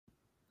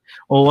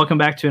Well, welcome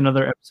back to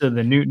another episode of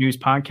the Newt News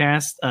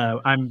Podcast.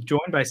 I'm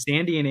joined by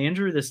Sandy and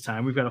Andrew this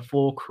time. We've got a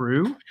full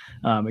crew.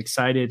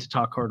 Excited to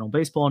talk Cardinal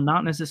baseball.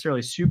 Not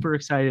necessarily super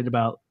excited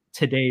about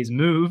today's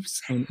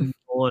moves and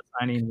Nola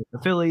signing with the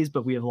Phillies,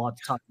 but we have a lot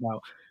to talk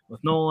about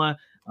with Nola.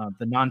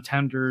 The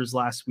non-tenders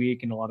last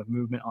week and a lot of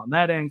movement on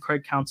that end.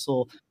 Craig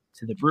Counsell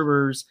to the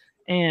Brewers.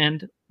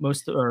 And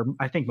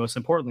I think most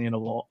importantly,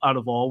 out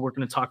of all, we're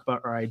going to talk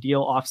about our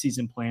ideal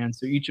offseason plan.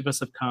 So each of us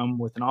have come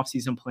with an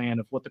offseason plan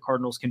of what the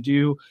Cardinals can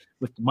do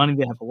with the money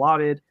they have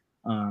allotted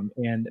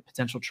and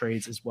potential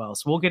trades as well.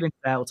 So we'll get into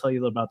that. We'll tell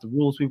you a little about the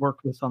rules we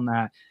worked with on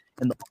that.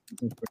 And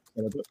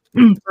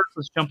first,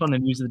 let's jump on the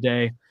news of the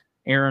day.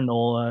 Aaron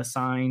Nola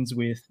signs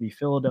with the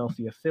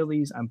Philadelphia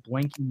Phillies. I'm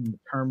blanking the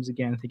terms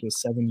again. I think it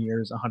was 7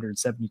 years,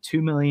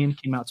 $172 million.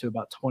 Came out to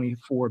about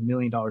 $24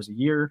 million a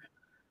year.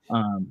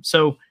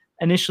 So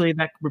initially,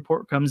 that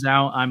report comes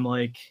out. I'm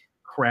like,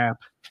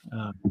 crap.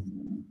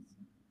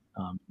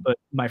 But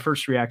my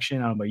first reaction,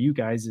 I don't know about you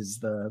guys, is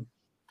the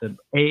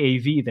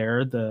AAV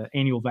there, the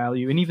annual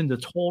value, and even the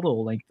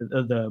total length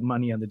of the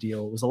money on the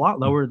deal was a lot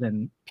lower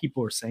than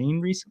people were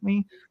saying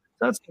recently.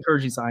 So that's an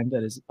encouraging sign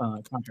that his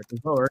contract is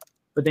lower.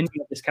 But then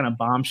you have this kind of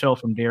bombshell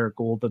from Derek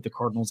Gould that the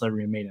Cardinals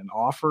already made an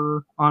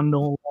offer on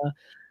Nola.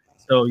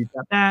 So you've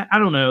got that. I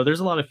don't know. There's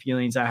a lot of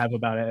feelings I have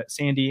about it.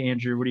 Sandy,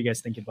 Andrew, what are you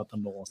guys thinking about the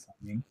Nola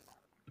signing?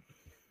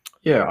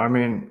 Yeah, I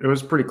mean, it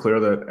was pretty clear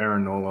that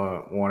Aaron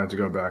Nola wanted to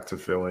go back to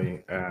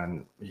Philly,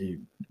 and he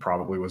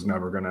probably was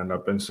never going to end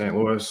up in St.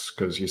 Louis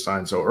because he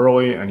signed so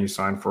early, and he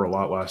signed for a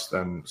lot less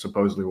than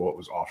supposedly what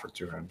was offered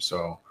to him.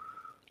 So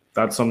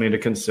that's something to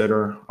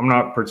consider. I'm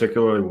not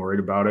particularly worried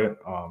about it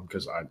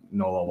because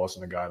Nola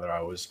wasn't a guy that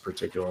I was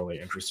particularly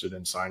interested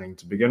in signing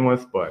to begin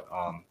with, but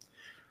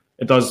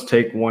it does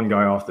take one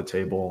guy off the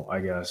table,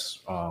 I guess,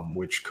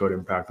 which could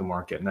impact the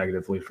market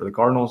negatively for the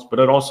Cardinals. But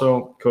it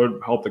also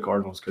could help the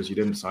Cardinals because he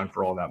didn't sign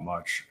for all that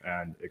much,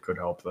 and it could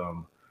help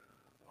them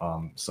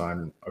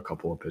sign a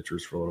couple of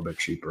pitchers for a little bit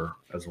cheaper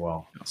as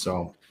well.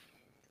 So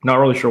not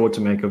really sure what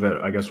to make of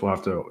it. I guess we'll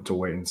have to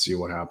wait and see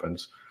what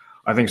happens.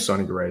 I think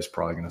Sonny Gray is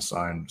probably going to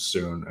sign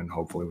soon and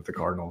hopefully with the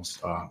Cardinals,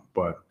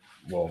 but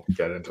we'll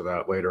get into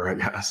that later, I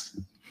guess.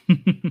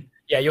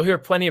 Yeah, you'll hear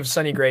plenty of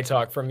Sonny Gray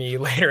talk from me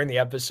later in the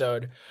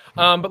episode.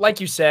 But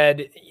like you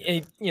said,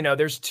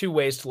 there's two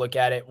ways to look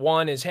at it.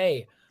 One is,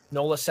 hey,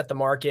 Nola set the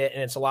market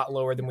and it's a lot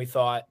lower than we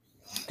thought.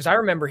 Because I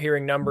remember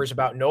hearing numbers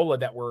about Nola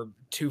that were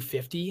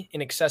 250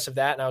 in excess of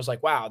that. And I was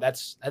like, wow,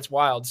 that's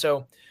wild.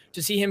 So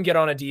to see him get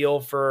on a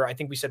deal for, I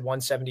think we said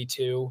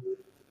 172,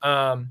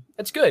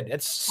 that's good.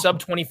 That's sub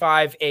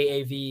 25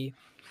 AAV.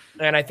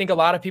 And I think a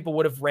lot of people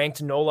would have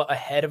ranked Nola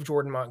ahead of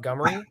Jordan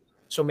Montgomery.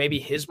 So maybe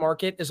his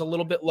market is a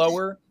little bit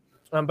lower.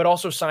 But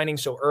also signing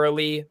so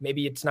early,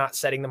 maybe it's not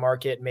setting the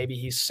market. Maybe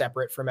he's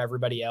separate from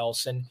everybody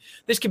else. And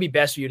this could be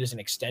best viewed as an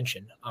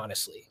extension,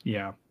 honestly.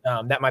 Yeah.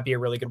 That might be a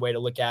really good way to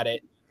look at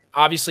it.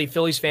 Obviously,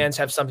 Phillies fans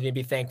have something to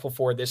be thankful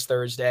for this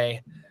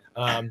Thursday.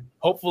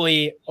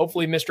 Hopefully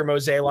Mr.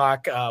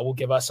 Mozeliak will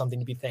give us something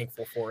to be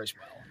thankful for as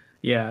well.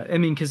 Yeah, I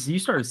mean, because you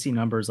started to see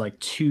numbers like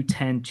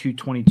 210,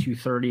 220,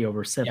 230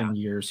 over 7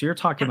 years. So you're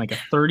talking like a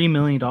 $30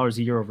 million a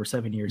year over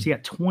 7 years. He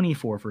got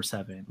 24 for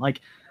 7.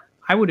 Like,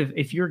 I would have,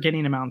 if you're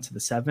getting him out into the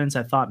sevens,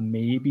 I thought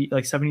maybe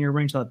like 7-year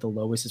range, I thought the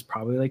lowest is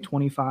probably like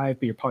 25,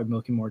 but you're probably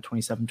looking more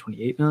 27,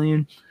 28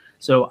 million.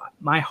 So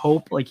my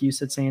hope, like you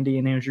said, Sandy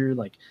and Andrew,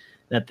 like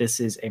that this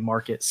is a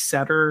market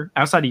setter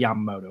outside of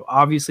Yamamoto.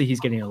 Obviously, he's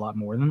getting a lot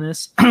more than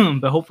this,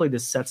 but hopefully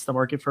this sets the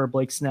market for a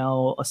Blake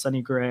Snell, a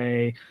Sonny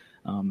Gray,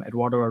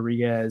 Eduardo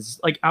Rodriguez.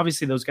 Like,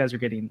 obviously, those guys are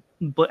getting,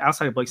 but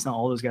outside of Blake Snell,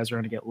 all those guys are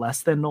going to get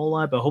less than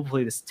Nola, but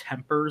hopefully this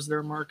tempers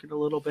their market a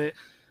little bit.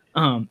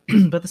 But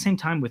at the same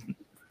time,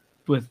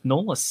 with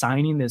Nola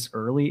signing this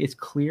early, it's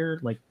clear,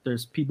 like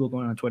there's people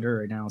going on Twitter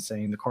right now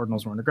saying the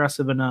Cardinals weren't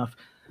aggressive enough.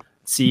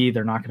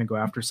 They're not going to go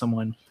after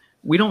someone.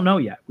 We don't know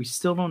yet. We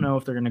still don't know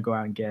if they're going to go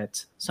out and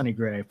get Sonny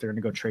Gray, if they're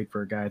going to go trade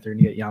for a guy, if they're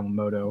going to get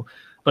Yamamoto.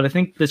 But I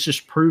think this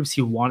just proves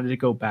he wanted to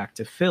go back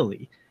to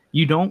Philly.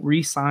 You don't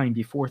re-sign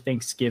before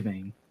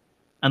Thanksgiving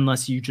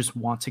unless you just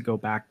want to go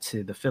back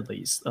to the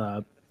Phillies.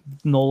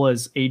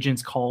 Nola's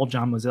agents called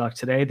John Mozeliak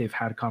today. They've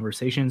had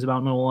conversations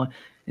about Nola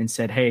and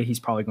said, hey, he's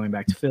probably going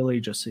back to Philly,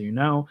 just so you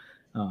know.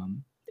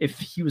 If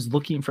he was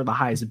looking for the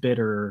highest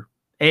bidder,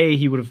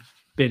 he would have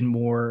been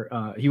more,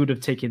 he would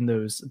have taken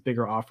those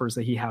bigger offers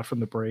that he had from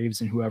the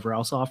Braves and whoever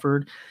else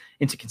offered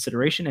into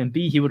consideration. And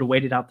B, he would have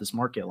waited out this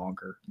market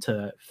longer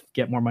to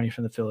get more money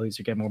from the Phillies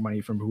or get more money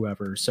from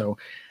whoever. So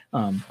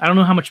I don't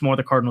know how much more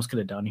the Cardinals could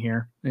have done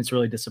here. And it's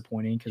really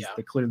disappointing because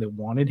they clearly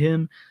wanted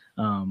him.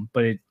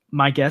 But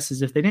my guess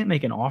is if they didn't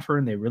make an offer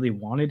and they really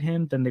wanted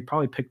him, then they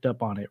probably picked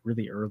up on it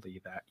really early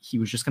that he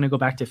was just going to go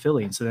back to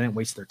Philly. And so they didn't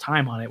waste their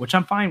time on it, which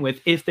I'm fine with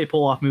if they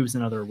pull off moves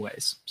in other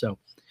ways. So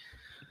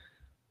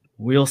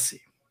we'll see.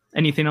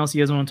 Anything else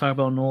you guys want to talk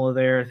about Nola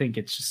there? I think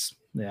it's just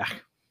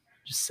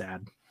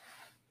sad.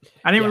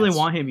 I didn't really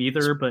want him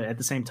either, but at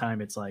the same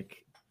time, it's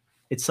like,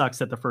 it sucks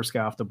that the first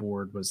guy off the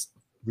board was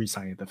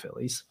re-signing the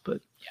Phillies,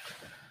 but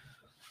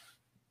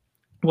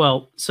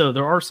Well, so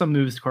there are some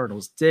moves the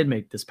Cardinals did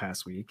make this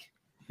past week.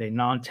 They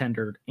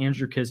non-tendered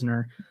Andrew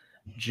Kisner,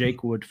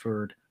 Jake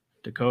Woodford,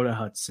 Dakota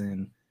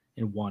Hudson,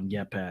 and Juan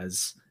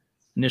Yepez.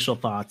 Initial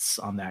thoughts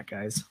on that,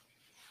 guys?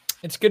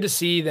 It's good to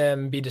see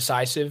them be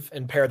decisive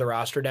and pare the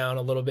roster down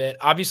a little bit.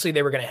 Obviously,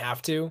 they were going to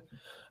have to.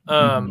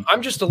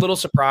 I'm just a little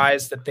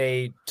surprised that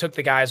they took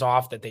the guys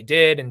off that they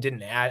did and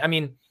didn't add. I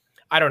mean,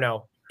 I don't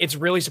know. It's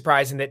really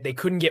surprising that they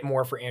couldn't get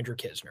more for Andrew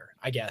Kisner,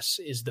 I guess,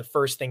 is the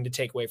first thing to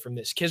take away from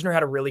this. Kisner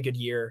had a really good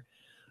year.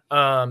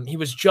 He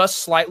was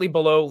just slightly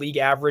below league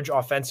average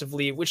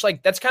offensively, which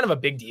that's kind of a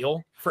big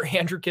deal for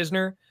Andrew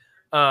Kisner.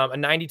 A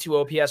 92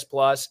 OPS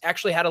plus,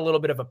 actually had a little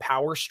bit of a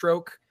power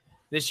stroke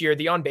this year.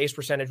 The on-base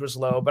percentage was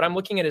low, but I'm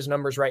looking at his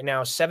numbers right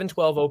now.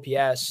 712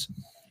 OPS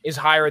is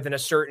higher than a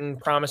certain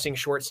promising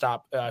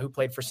shortstop who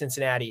played for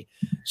Cincinnati.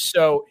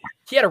 So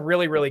he had a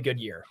really, really good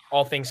year,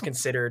 all things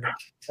considered.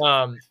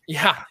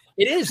 Yeah,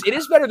 it is. It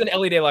is better than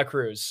Ellie De La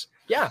Cruz.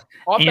 Yeah.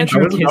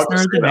 Andrew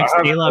Kisner, the next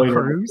De La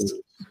Cruz.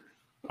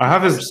 I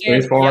have his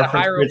baseball reference.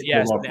 Higher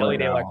OPS than Ellie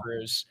De La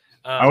Cruz.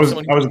 I was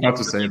about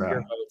to say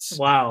that.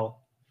 Wow.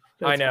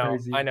 That's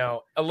crazy. I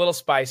know. A little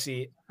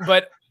spicy,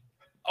 but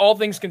all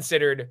things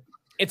considered,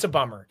 it's a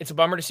bummer. It's a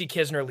bummer to see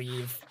Kisner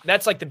leave.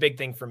 That's the big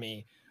thing for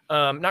me.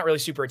 Not really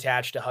super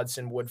attached to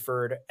Hudson,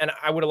 Woodford, and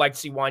I would have liked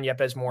to see Juan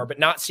Yepez more, but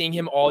not seeing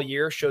him all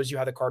year shows you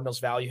how the Cardinals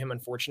value him,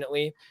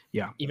 unfortunately.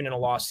 Yeah. Even in a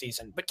lost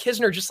season. But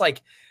Kisner just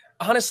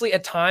honestly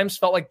at times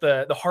felt like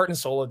the heart and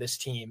soul of this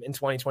team in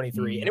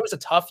 2023. And it was a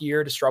tough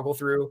year to struggle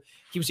through.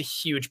 He was a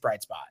huge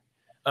bright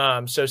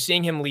spot. So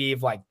seeing him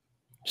leave,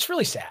 just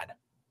really sad.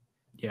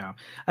 Yeah.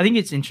 I think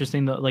it's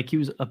interesting though. He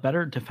was a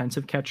better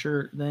defensive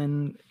catcher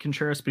than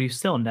Contreras, but he's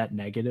still net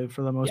negative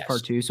for the most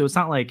part too. So it's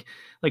not like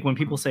when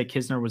people say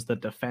Kisner was the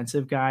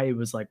defensive guy, it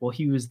was well,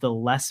 he was the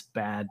less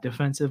bad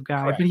defensive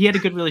guy, Correct. But he had a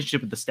good relationship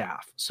with the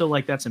staff. So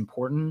that's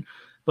important.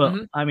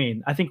 But I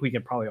mean, I think we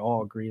could probably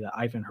all agree that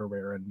Ivan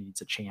Herrera needs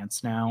a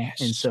chance now.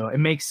 Yes. And so it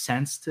makes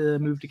sense to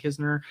move to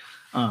Kisner.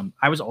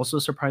 I was also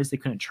surprised they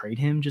couldn't trade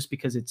him just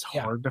because it's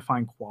hard to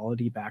find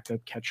quality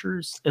backup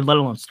catchers, and let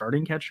alone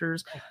starting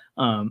catchers.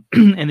 And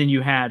then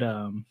you had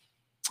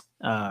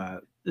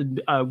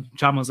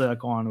John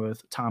Mosaic on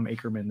with Tom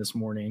Ackerman this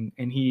morning,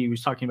 and he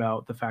was talking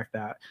about the fact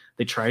that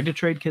they tried to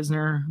trade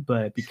Kisner,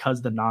 but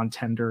because the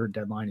non-tender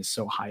deadline is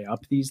so high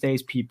up these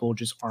days, people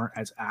just aren't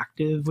as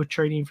active with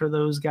trading for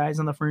those guys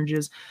on the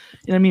fringes.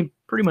 And I mean,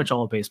 pretty much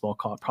all of baseball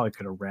probably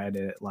could have read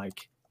it.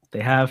 They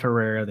have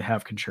Herrera, they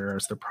have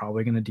Contreras, they're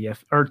probably going to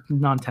DF or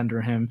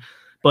non-tender him,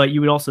 but you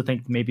would also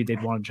think maybe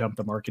they'd want to jump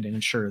the market and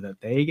ensure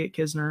that they get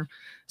Kisner.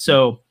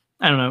 So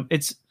I don't know.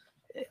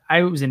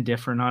 I was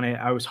indifferent on it.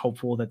 I was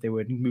hopeful that they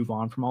would move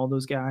on from all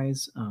those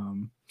guys.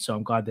 So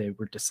I'm glad they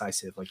were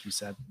decisive, like you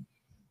said.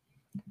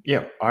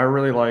 Yeah, I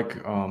really like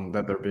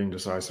that they're being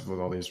decisive with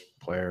all these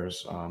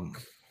players.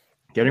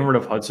 Getting rid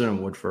of Hudson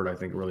and Woodford, I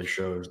think, really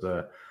shows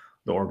that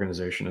the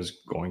organization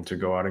is going to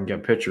go out and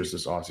get pitchers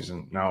this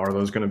offseason. Now, are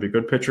those going to be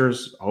good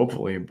pitchers?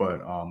 Hopefully, but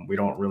we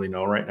don't really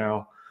know right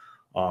now,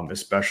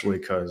 especially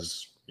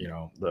because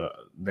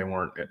they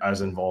weren't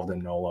as involved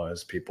in NOLA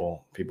as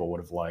people would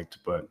have liked.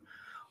 But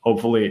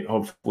hopefully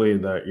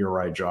that you're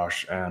right,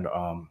 Josh. And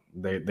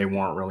they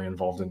weren't really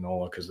involved in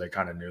NOLA because they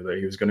kind of knew that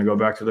he was going to go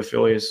back to the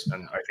Phillies.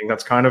 And I think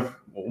that's kind of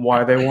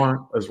why they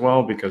weren't as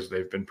well, because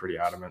they've been pretty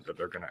adamant that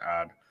they're going to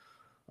add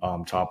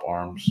top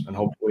arms. And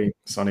hopefully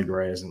Sonny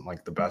Gray isn't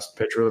the best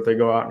pitcher that they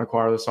go out and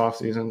acquire this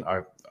offseason.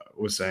 I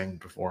was saying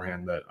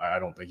beforehand that I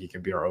don't think he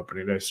can be our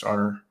opening day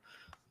starter.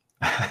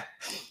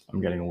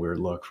 I'm getting a weird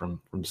look from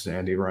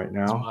Sandy right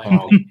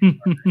now.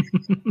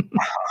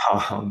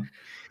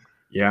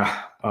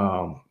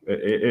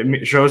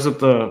 It shows that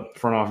the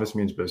front office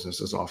means business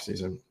this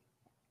offseason.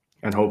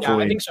 And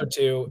hopefully, I think so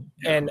too.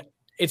 And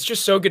it's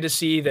just so good to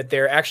see that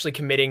they're actually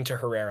committing to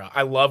Herrera.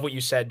 I love what you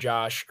said,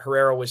 Josh.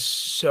 Herrera was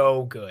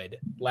so good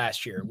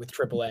last year with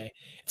AAA.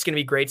 It's going to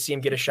be great to see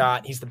him get a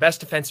shot. He's the best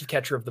defensive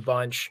catcher of the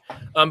bunch.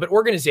 But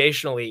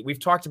organizationally, we've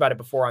talked about it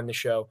before on the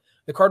show.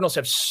 The Cardinals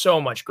have so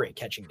much great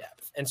catching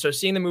depth. And so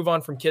seeing them move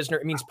on from Kisner,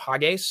 it means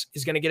Pages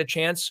is going to get a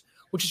chance,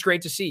 which is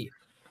great to see.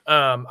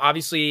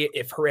 Obviously,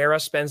 if Herrera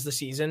spends the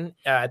season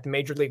at the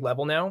major league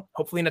level now,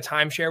 hopefully in a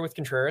timeshare with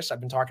Contreras, I've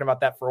been talking about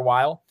that for a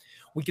while,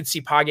 we could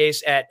see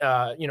Pages at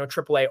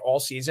AAA all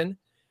season.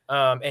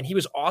 And he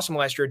was awesome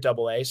last year at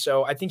AA.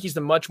 So I think he's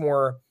the much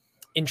more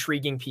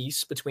intriguing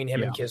piece between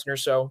him and Kisner.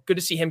 So good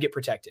to see him get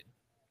protected.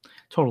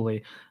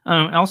 Totally.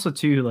 Also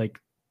too,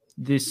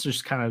 this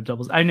just kind of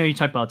doubles. I know you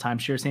talked about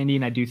timeshare, Sandy,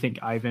 and I do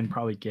think Ivan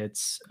probably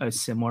gets a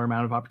similar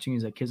amount of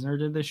opportunities that Kisner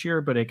did this year,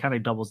 but it kind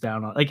of doubles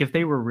down on if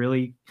they were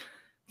really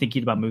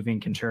thinking about moving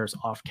Contreras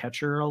off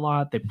catcher a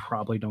lot, they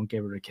probably don't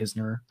give it to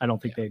Kisner. I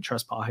don't think they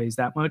trust Pages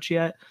that much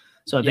yet.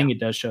 So I think it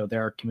does show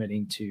they're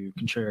committing to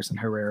Contreras and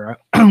Herrera,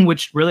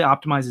 which really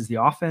optimizes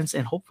the offense.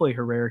 And hopefully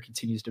Herrera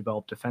continues to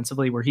develop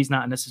defensively, where he's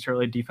not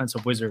necessarily a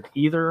defensive wizard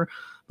either,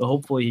 but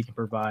hopefully he can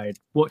provide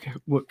what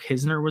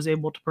Kisner was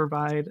able to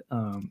provide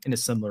in a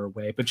similar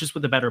way, but just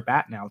with a better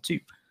bat now too.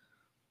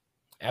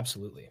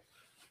 Absolutely.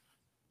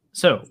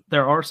 So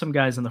there are some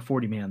guys in the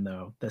 40-man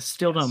though that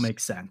still don't make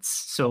sense.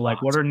 So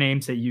like, what are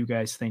names that you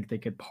guys think they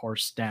could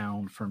parse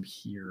down from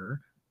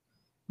here?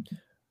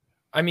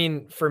 I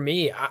mean, for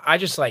me, I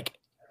just like,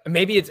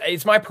 maybe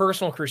it's my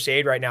personal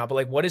crusade right now, but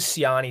like, what is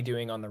Siani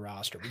doing on the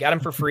roster? We got him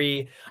for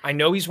free. I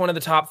know he's one of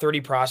the top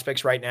 30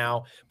 prospects right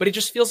now, but it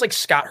just feels like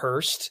Scott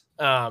Hurst,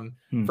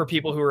 for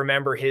people who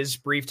remember his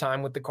brief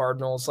time with the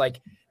Cardinals.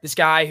 Like, this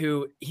guy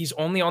who he's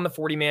only on the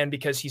 40-man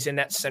because he's in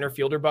that center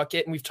fielder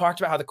bucket. And we've talked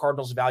about how the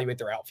Cardinals evaluate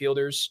their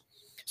outfielders.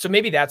 So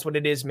maybe that's what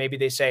it is. Maybe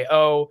they say,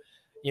 oh,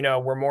 you know,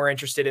 we're more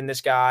interested in this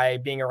guy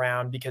being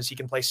around because he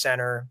can play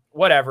center,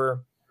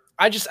 whatever.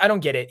 I don't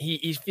get it.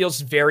 He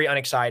feels very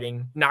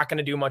unexciting, not going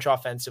to do much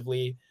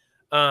offensively.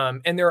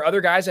 And there are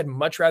other guys I'd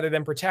much rather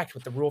than protect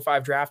with the Rule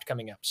 5 draft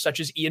coming up, such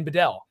as Ian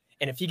Bedell.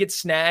 And if he gets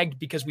snagged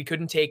because we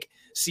couldn't take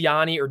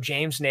Siani or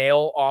James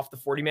Nail off the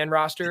 40-man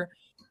roster,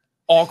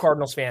 all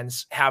Cardinals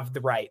fans have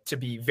the right to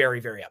be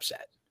very, very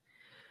upset.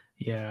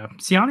 Yeah.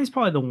 Siani's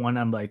probably the one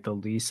I'm like the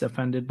least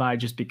offended by,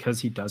 just because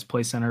he does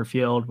play center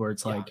field, where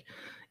it's like,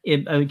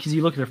 because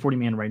you look at their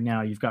 40-man right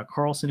now, you've got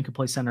Carlson who can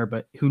play center,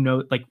 but who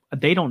knows, like,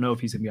 they don't know if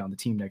he's going to be on the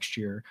team next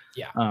year.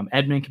 Yeah.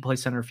 Edmund can play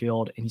center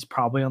field and he's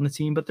probably on the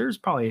team, but there's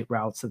probably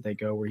routes that they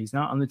go where he's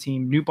not on the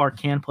team. Newbar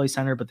can play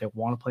center, but they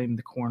want to play him in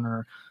the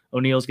corner.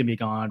 O'Neill's going to be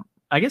gone.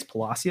 I guess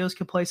Palacios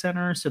could play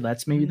center, so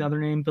that's maybe the other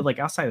name. But like,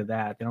 outside of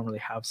that, they don't really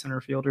have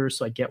center fielders,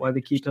 so I get why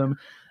they keep him.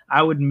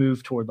 I would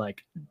move toward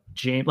like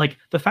James, like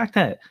the fact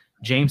that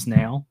James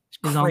Nail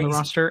is on the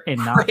roster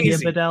and not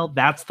Ian Bedell.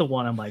 That's the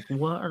one I'm like,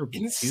 what are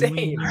we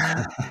insane?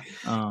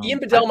 Doing? Ian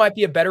Bedell might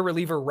be a better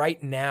reliever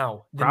right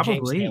now than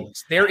James Nail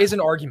is. There is an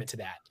argument to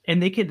that.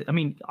 And they could, I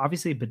mean,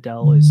 obviously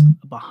Bedell is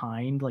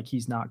behind, like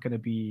he's not going to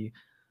be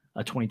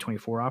a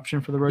 2024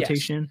 option for the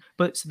rotation. Yes.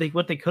 But so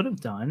what they could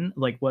have done,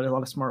 like what a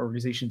lot of smart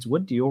organizations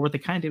would do, or what they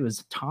kind of do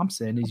is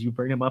Thompson, is you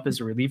bring him up as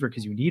a reliever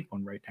because you need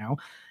one right now.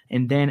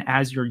 And then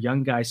as your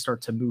young guys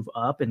start to move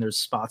up and there's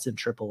spots in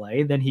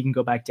AAA, then he can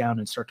go back down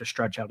and start to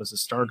stretch out as a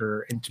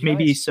starter. And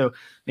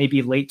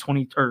maybe late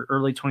 20 or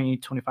early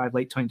 2025,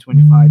 late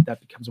 2025, that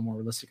becomes a more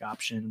realistic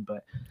option.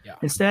 But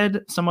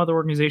instead, some other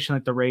organization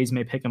like the Rays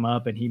may pick him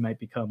up and he might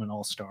become an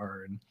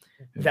all-star. And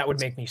that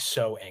would make me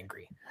so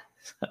angry.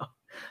 So,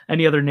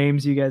 any other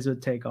names you guys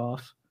would take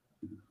off?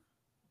 I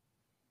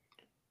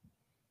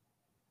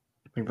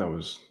think that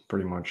was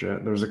pretty much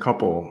it. There's a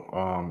couple.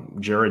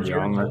 Jared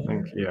Young, I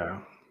think. Yeah,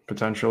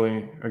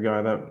 potentially a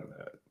guy that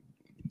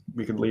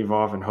we could leave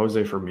off. And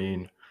Jose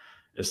Fermin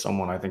is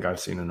someone I think I've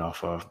seen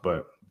enough of.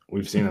 But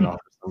we've seen enough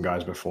of some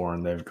guys before,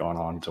 and they've gone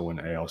on to win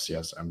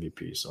ALCS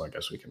MVP. So I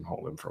guess we can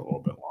hold him for a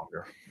little bit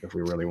longer if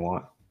we really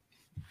want.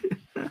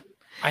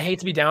 I hate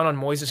to be down on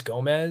Moises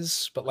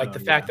Gomez, but like the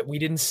fact that we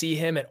didn't see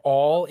him at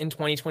all in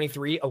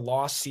 2023, a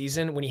lost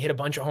season when he hit a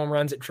bunch of home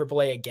runs at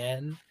AAA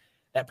again,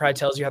 that probably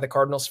tells you how the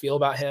Cardinals feel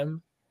about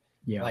him.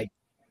 Yeah. Like,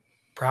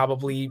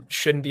 probably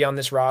shouldn't be on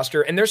this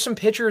roster. And there's some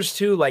pitchers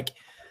too. Like,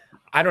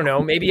 I don't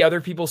know, maybe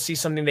other people see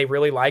something they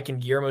really like in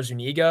Guillermo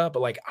Zuniga,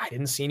 but like, I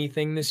didn't see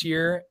anything this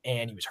year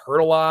and he was hurt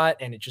a lot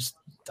and it just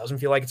doesn't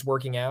feel like it's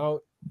working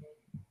out.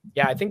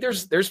 Yeah. I think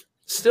there's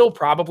still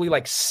probably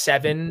like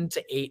 7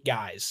 to 8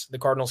 guys the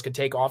Cardinals could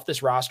take off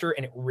this roster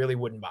and it really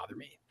wouldn't bother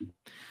me.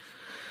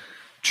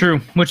 True.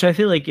 Which I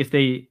feel like if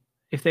they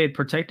had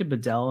protected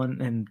Bedell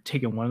and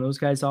taken one of those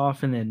guys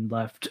off and then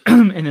left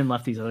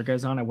these other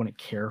guys on, I wouldn't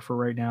care for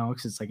right now.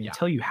 Cause it's like,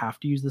 until you have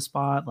to use the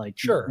spot, like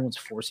no one's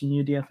forcing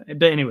you to DFA.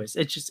 But anyways,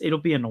 it'll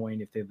be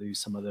annoying if they lose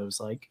some of those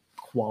like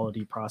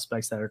quality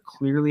prospects that are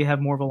clearly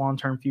have more of a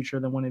long-term future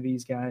than one of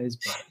these guys.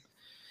 But,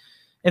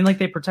 and like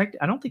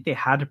I don't think they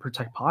had to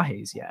protect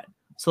Pages yet.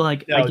 So,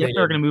 like, I get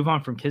they're going to move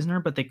on from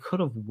Kisner, but they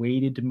could have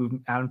waited to move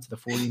out into the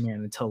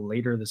 40-man until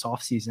later this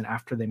offseason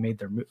after they made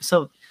their move.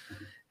 So,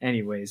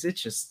 anyways,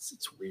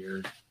 it's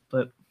weird.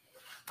 But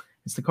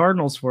it's the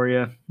Cardinals for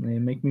you. They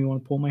make me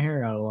want to pull my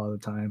hair out a lot of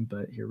the time,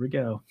 but here we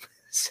go.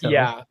 So.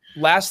 Yeah.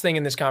 Last thing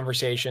in this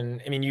conversation,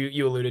 I mean,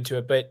 you alluded to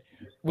it, but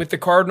with the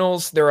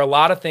Cardinals, there are a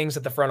lot of things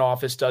that the front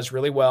office does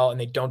really well, and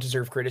they don't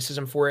deserve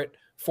criticism for it.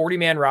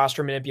 40-man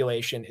roster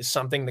manipulation is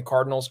something the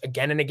Cardinals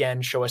again and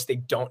again show us they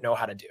don't know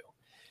how to do.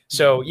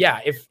 So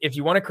yeah, if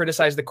you want to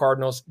criticize the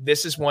Cardinals,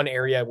 this is one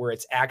area where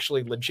it's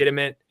actually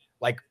legitimate,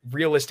 like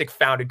realistic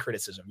founded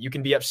criticism. You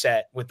can be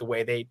upset with the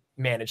way they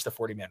manage the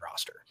 40-man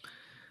roster.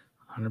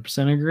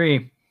 100%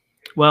 agree.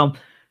 Well,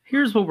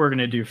 here's what we're going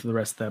to do for the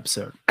rest of the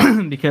episode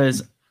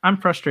because I'm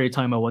frustrated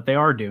talking about what they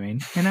are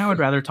doing and I would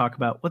rather talk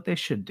about what they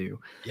should do.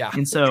 Yeah.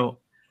 And so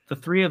the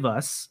three of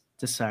us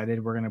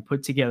decided we're going to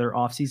put together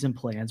off-season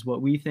plans,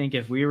 what we think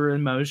if we were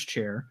in Mo's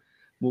chair,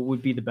 what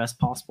would be the best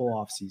possible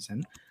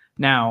off-season.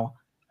 Now,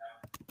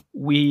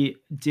 we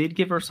did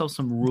give ourselves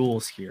some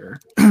rules here.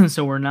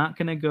 So we're not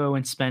going to go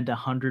and spend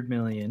 $100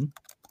 million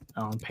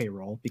on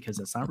payroll because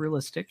that's not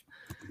realistic.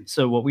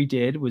 So what we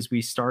did was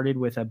we started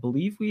with, I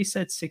believe we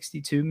said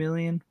 62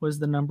 million was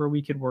the number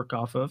we could work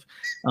off of,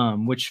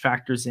 which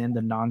factors in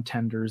the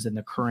non-tenders and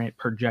the current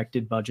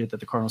projected budget that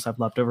the Cardinals have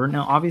left over.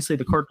 Now, obviously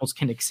the Cardinals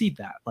can exceed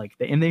that,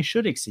 and they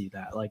should exceed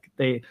that.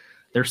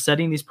 They're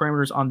setting these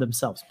parameters on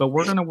themselves, but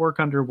we're going to work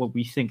under what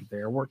we think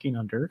they're working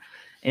under.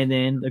 And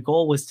then the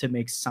goal was to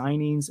make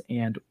signings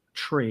and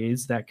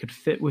trades that could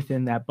fit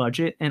within that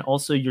budget. And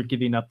also you're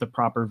giving up the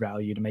proper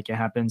value to make it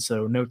happen.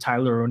 So no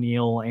Tyler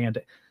O'Neill and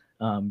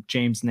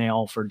James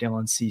Nail for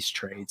Dylan Cease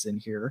trades in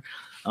here.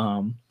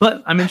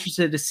 But I'm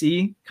interested to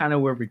see kind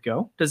of where we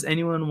go. Does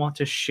anyone want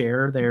to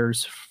share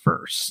theirs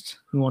first?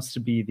 Who wants to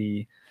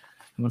be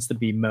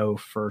Mo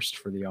first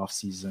for the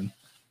offseason?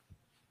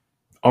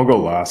 I'll go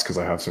last because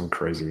I have some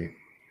crazy.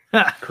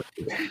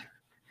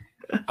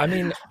 I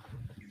mean,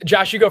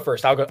 Josh, you go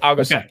first. I'll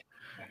go second.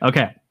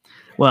 Okay.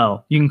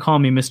 Well, you can call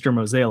me Mr.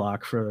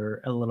 Mosaic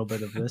for a little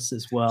bit of this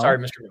as well. Sorry,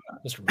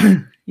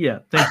 Mr. Yeah,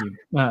 thank you.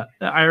 I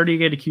already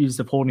get accused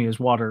of holding his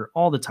water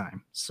all the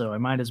time, so I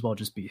might as well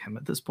just be him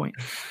at this point.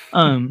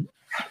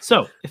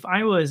 So if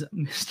I was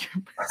Mr.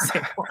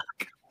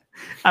 Mosaic,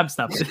 I'm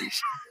stopping.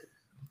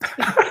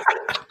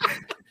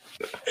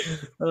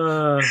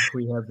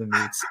 We have the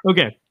meats.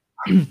 Okay.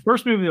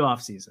 First move of the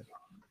offseason.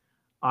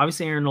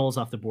 Obviously, Aaron Nola's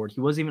off the board.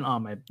 He wasn't even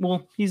on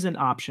he's an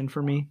option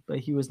for me, but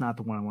he was not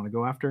the one I want to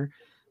go after.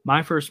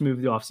 My first move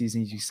of the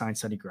offseason is you sign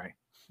Sonny Gray.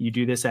 You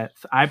do this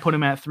I put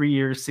him at 3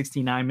 years,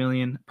 $69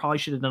 million. Probably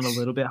should have done a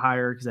little bit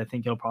higher because I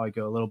think he'll probably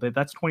go a little bit.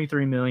 That's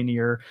 $23 million a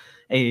year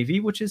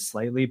AAV, which is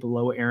slightly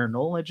below Aaron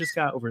Nola just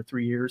got over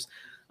 3 years.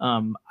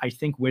 I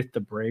think with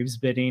the Braves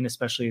bidding,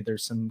 especially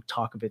there's some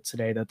talk of it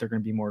today that they're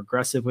going to be more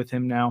aggressive with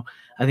him now.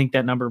 I think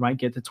that number might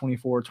get to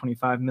 24,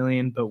 25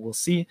 million, but we'll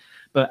see.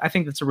 But I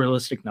think that's a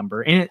realistic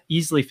number and it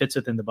easily fits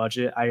within the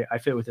budget. I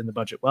fit within the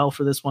budget well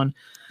for this one.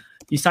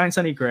 You sign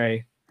Sonny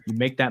Gray, you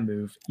make that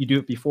move. You do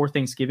it before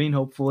Thanksgiving,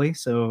 hopefully.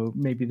 So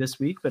maybe this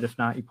week, but if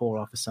not, you pull it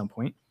off at some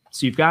point.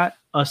 So you've got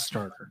a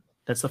starter.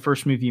 That's the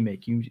first move you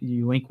make.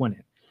 You link one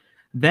in.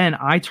 Then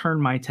I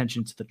turn my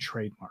attention to the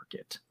trade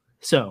market.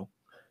 So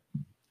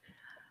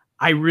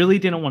I really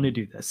didn't want to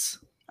do this.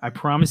 I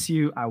promise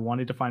you I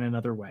wanted to find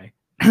another way,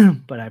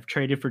 but I've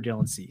traded for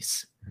Dylan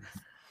Cease.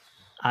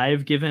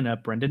 I've given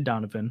up Brendan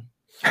Donovan,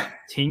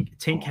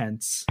 Tink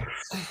Hentz,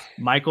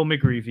 Michael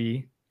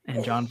McGreevy,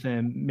 and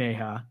Jonathan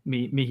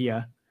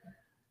Mejia.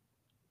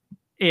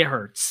 It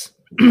hurts.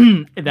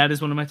 That is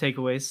one of my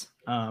takeaways.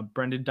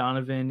 Brendan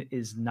Donovan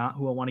is not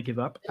who I want to give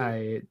up.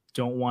 I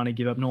don't want to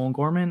give up Nolan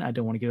Gorman. I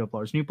don't want to give up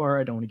Lars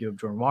Nootbaar. I don't want to give up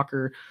Jordan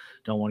Walker.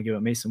 Don't want to give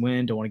up Mason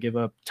Wynn. Don't want to give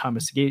up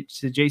Thomas Gates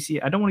to JC.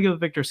 I don't want to give up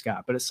Victor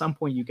Scott, but at some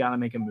point you got to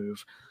make a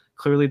move.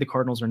 Clearly the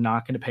Cardinals are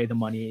not going to pay the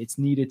money. It's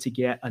needed to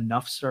get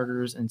enough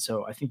starters. And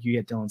so I think you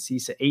get Dylan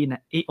Cease at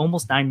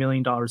almost $9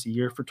 million a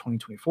year for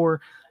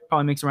 2024.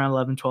 Probably makes around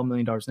 $11-12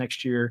 million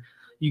next year.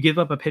 You give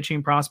up a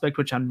pitching prospect,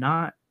 which I'm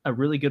not a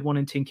really good one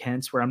in Tink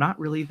Hentz, where I'm not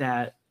really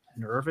that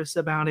nervous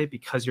about it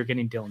because you're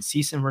getting Dylan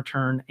Cease in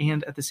return.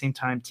 And at the same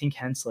time, Tink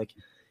Hentz,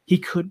 he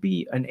could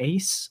be an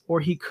ace or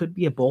he could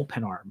be a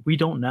bullpen arm. We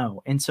don't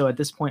know. And so at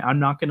this point, I'm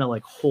not going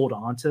to hold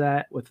on to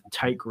that with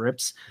tight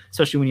grips,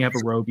 especially when you have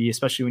a Roby,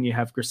 especially when you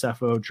have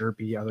Graceffo,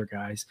 Jerby, other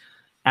guys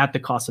at the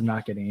cost of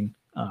not getting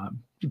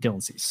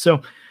Dylan Cease.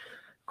 So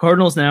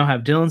Cardinals now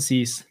have Dylan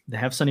Cease, they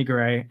have Sonny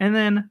Gray, and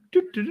then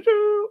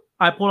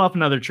I pulled off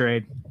another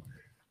trade.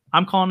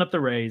 I'm calling up the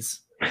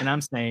Rays, and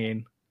I'm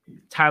saying,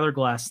 Tyler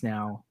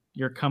Glasnow,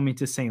 you're coming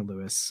to St.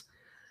 Louis.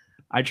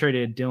 I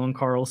traded Dylan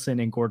Carlson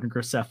and Gordon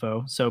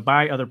Graceffo. So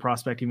by other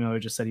prospect, even though I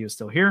just said he was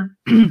still here,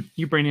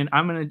 you bring in.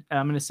 I'm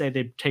gonna say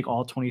they take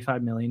all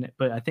 $25 million,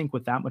 but I think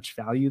with that much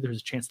value, there's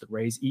a chance the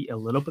Rays eat a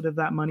little bit of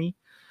that money.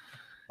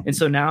 And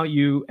so now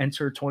you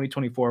enter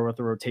 2024 with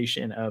a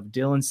rotation of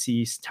Dylan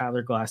Cease,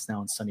 Tyler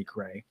Glasnow, and Sonny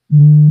Gray.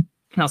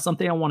 Now,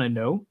 something I want to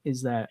know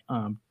is that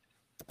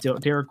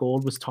Derek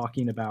Gold was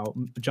talking about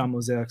John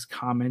Mosaic's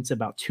comments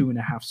about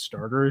 2.5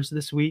 starters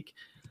this week.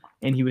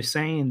 And he was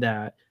saying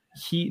that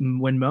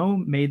when Mo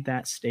made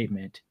that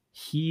statement,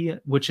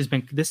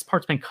 this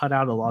part's been cut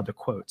out a lot of the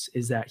quotes,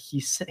 is that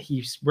he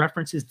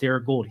references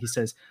Derek Gold. He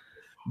says,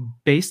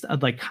 based on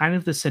kind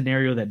of the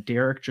scenario that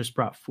Derek just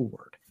brought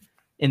forward.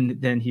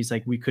 And then he's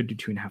like, we could do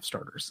 2.5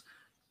 starters.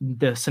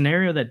 The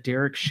scenario that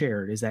Derek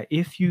shared is that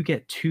if you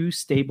get 2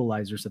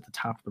 stabilizers at the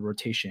top of the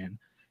rotation,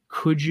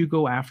 could you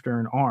go after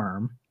an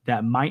arm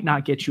that might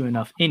not get you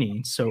enough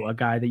innings? So a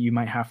guy that you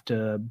might have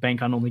to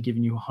bank on only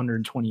giving you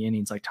 120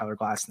 innings like Tyler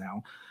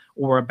Glasnow,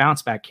 or a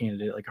bounce back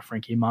candidate like a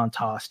Frankie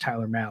Montas,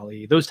 Tyler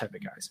Malley, those type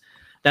of guys.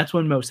 That's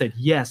when Mo said,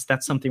 yes,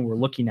 that's something we're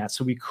looking at.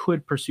 So we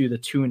could pursue the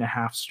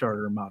 2.5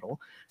 starter model.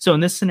 So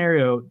in this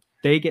scenario,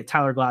 they get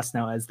Tyler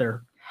Glasnow as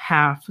their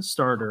half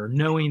starter,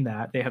 knowing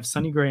that they have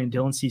Sonny Gray and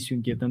Dylan Cease who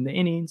can give them the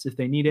innings if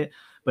they need it.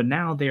 But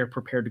now they are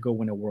prepared to go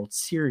win a World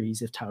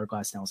Series if Tyler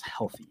Glasnow is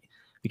healthy,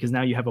 because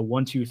now you have a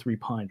 1-2-3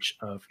 punch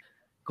of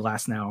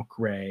Glasnow,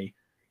 Gray,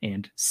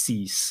 and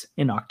Cease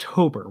in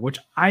October, which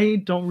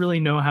I don't really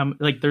know how,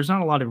 there's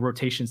not a lot of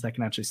rotations that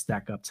can actually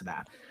stack up to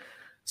that.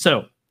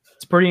 So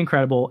it's pretty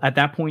incredible. At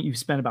that point, you've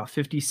spent about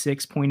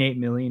 $56.8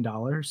 million.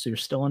 So you're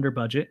still under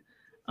budget.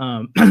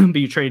 But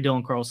you traded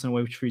Dylan Carlson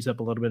away, which frees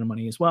up a little bit of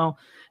money as well.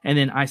 And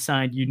then I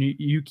signed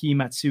Yuki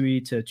Matsui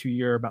to 2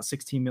 year, about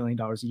 $16 million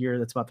a year.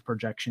 That's about the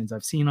projections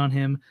I've seen on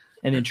him.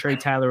 and then trade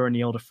Tyler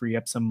O'Neill to free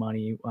up some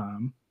money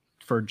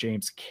for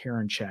James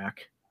Karinchak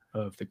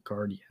of the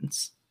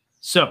Guardians.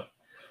 So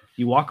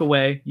you walk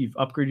away, you've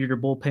upgraded your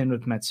bullpen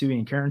with Matsui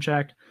and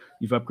Karinchak,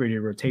 you've upgraded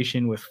your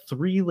rotation with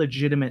 3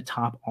 legitimate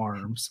top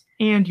arms,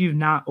 and you've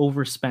not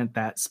overspent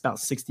that about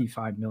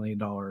 $65 million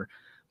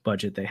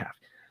budget they have.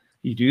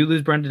 You do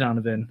lose Brendan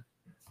Donovan,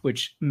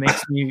 which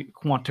makes me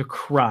want to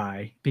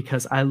cry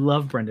because I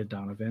love Brendan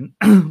Donovan.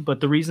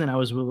 But the reason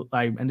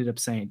I ended up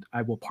saying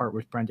I will part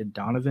with Brendan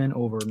Donovan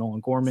over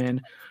Nolan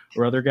Gorman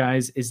or other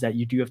guys is that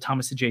you do have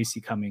Thomas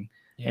Ajayci coming.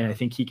 Yeah. And I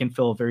think he can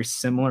fill a very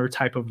similar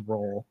type of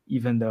role,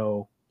 even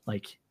though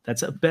like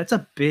that's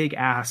a big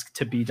ask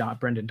to be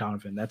Brendan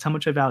Donovan. That's how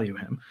much I value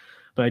him.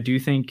 But I do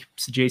think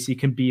JC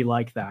can be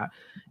like that.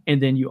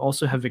 And then you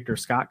also have Victor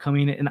Scott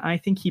coming in. And I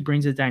think he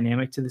brings a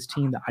dynamic to this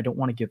team that I don't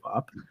want to give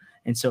up.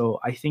 And so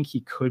I think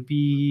he could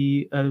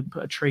be a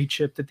trade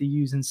chip that they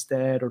use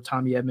instead, or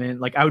Tommy Edman.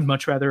 Like I would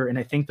much rather, and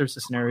I think there's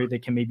a scenario they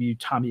can maybe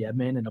Tommy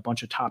Edman and a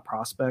bunch of top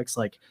prospects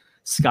like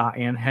Scott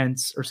and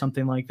Hentz or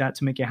something like that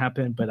to make it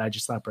happen. But I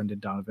just thought Brendan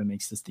Donovan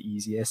makes this the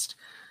easiest.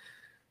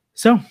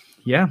 So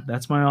yeah,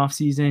 that's my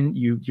offseason.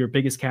 Your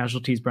biggest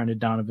casualty is Brendan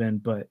Donovan.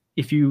 But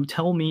if you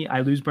tell me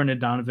I lose Brendan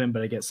Donovan,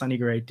 but I get Sonny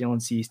Gray,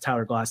 Dylan Cease,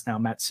 Tyler Glasnow,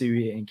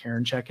 Matsui, and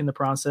Karinchak in the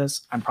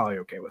process, I'm probably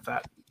okay with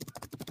that.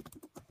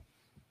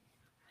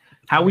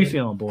 How we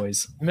feeling,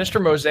 boys? Mr.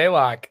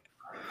 Mozeliak,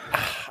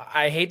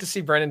 I hate to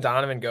see Brendan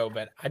Donovan go,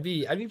 but I'd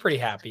be pretty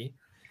happy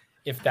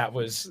if that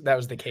was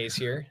the case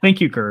here. Thank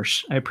you,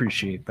 Gersh. I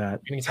appreciate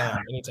that.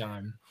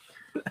 Anytime.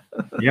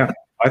 Yeah,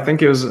 I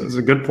think it was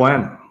a good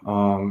plan.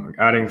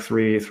 Adding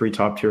three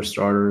top tier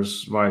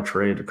starters via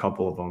trade, a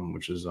couple of them,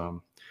 which is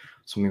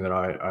something that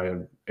I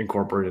had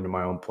incorporated into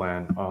my own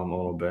plan a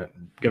little bit.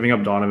 Giving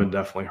up Donovan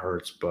definitely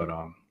hurts, but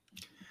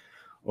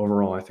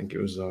overall, I think it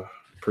was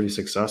pretty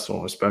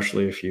successful,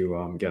 especially if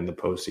you get in the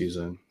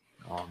postseason.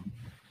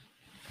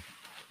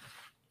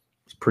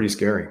 It's pretty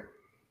scary.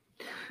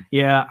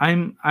 Yeah,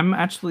 I'm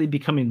actually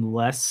becoming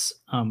less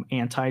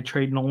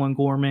anti-trade Nolan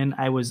Gorman.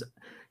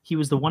 He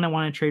was the one I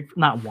wanted to trade,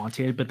 not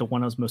wanted, but the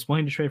one I was most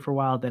willing to trade for a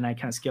while. Then I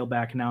kind of scaled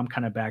back, and now I'm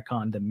kind of back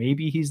on that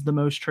maybe he's the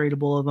most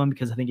tradable of them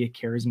because I think it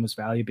carries the most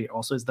value, but it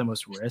also has the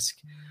most risk.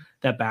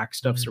 That back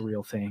stuff's a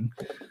real thing.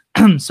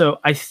 So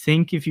I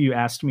think if you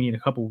asked me in a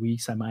couple of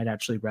weeks, I might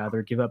actually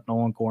rather give up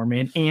Nolan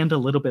Gorman and a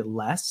little bit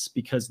less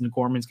because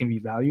Gorman's going to be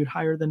valued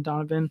higher than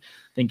Donovan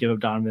than give up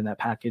Donovan that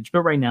package.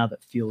 But right now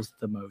that feels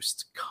the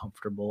most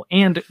comfortable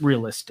and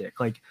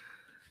realistic. Like,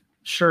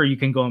 sure, you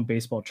can go on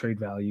baseball trade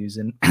values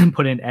and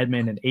put in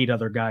Edman and 8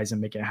 other guys and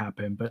make it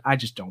happen. But I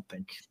just don't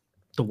think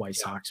the White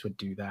Sox would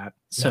do that.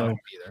 So,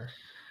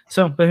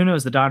 but who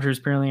knows? The Dodgers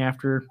apparently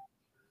after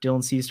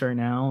Dylan Cease right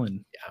now.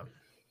 And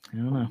I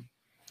don't know.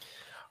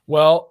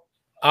 Well,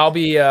 I'll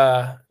be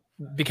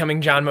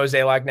becoming John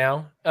Mozeliak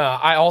now.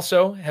 I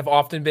also have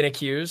often been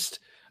accused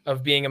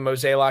of being a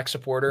Mozeliak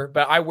supporter,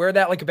 but I wear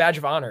that like a badge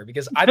of honor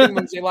because I think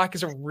Mozeliak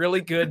is a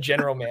really good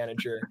general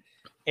manager,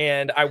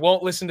 and I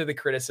won't listen to the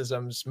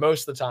criticisms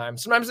most of the time.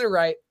 Sometimes they're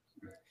right.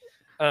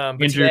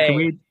 But Andrew,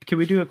 today, can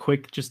we do a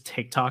quick just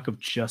TikTok of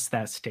just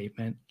that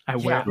statement? I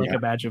wear it like a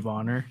badge of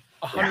honor.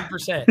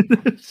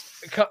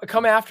 100%.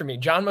 Come after me.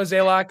 John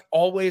Mozeliak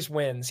always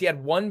wins. He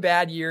had one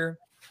bad year.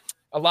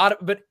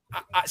 But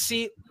I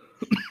see.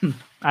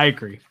 I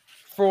agree.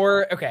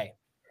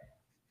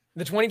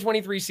 The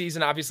 2023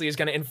 season obviously is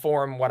going to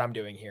inform what I'm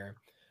doing here.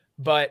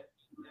 But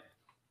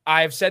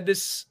I've said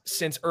this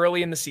since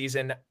early in the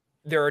season.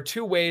 There are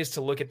 2 ways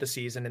to look at the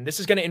season, and this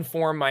is going to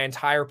inform my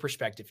entire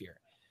perspective here.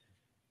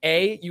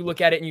 A, you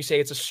look at it and you say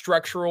it's a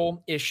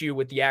structural issue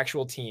with the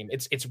actual team.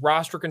 It's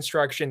roster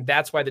construction.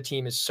 That's why the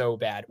team is so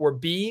bad. Or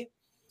B,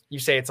 you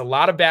say it's a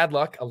lot of bad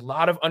luck, a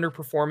lot of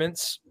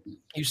underperformance.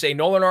 You say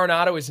Nolan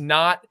Arenado is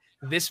not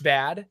this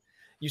bad.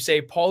 You say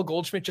Paul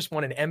Goldschmidt just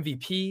won an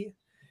MVP.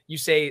 You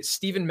say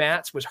Steven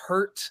Matz was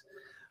hurt.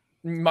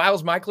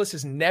 Miles Mikolas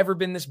has never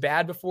been this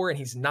bad before, and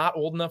he's not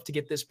old enough to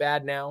get this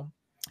bad now.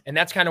 And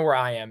that's kind of where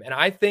I am. And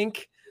I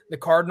think the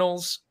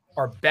Cardinals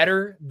are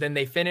better than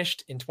they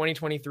finished in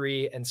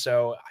 2023. And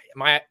so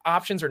my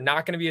options are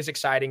not going to be as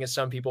exciting as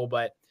some people,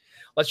 but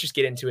let's just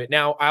get into it.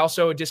 Now, I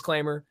also, a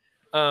disclaimer,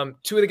 2 of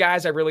the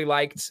guys I really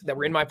liked that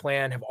were in my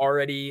plan have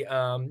already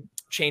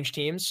changed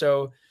teams.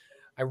 So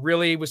I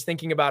really was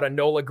thinking about a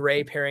Nola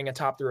Gray pairing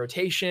atop the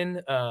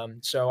rotation.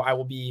 So I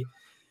will be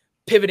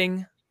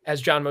pivoting,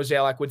 as John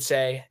Mozeliak would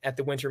say, at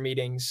the winter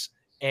meetings,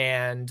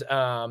 and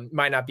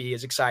might not be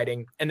as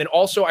exciting. And then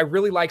also I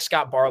really like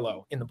Scott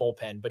Barlow in the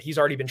bullpen, but he's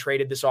already been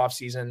traded this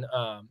offseason.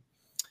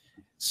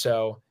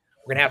 So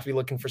we're going to have to be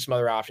looking for some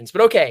other options.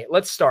 But okay,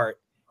 let's start.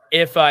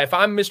 If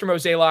I'm Mr.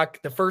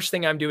 Mozeliak, the first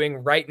thing I'm doing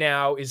right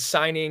now is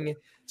signing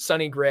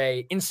Sonny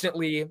Gray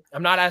instantly.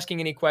 I'm not asking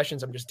any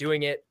questions. I'm just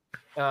doing it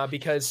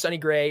because Sonny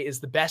Gray is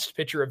the best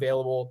pitcher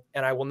available,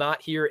 and I will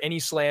not hear any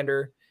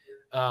slander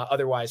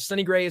otherwise.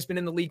 Sonny Gray has been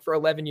in the league for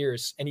 11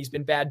 years, and he's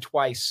been bad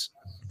twice.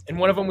 And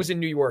one of them was in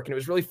New York, and it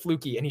was really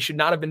fluky, and he should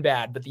not have been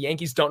bad. But the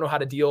Yankees don't know how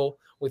to deal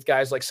with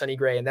guys like Sonny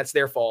Gray, and that's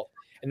their fault.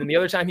 And then the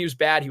other time he was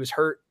bad, he was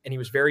hurt, and he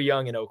was very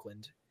young in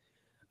Oakland.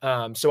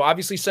 So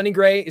obviously Sonny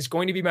Gray is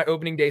going to be my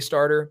opening day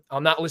starter.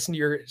 I'll not listen to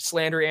your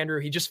slander, Andrew.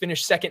 He just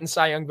finished second in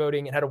Cy Young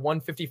voting and had a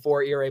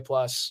 154 ERA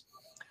plus.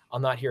 I'll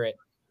not hear it.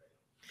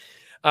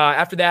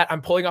 After that,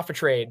 I'm pulling off a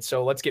trade.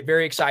 So let's get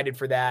very excited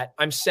for that.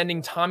 I'm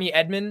sending Tommy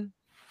Edman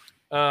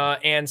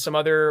and some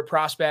other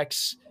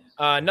prospects.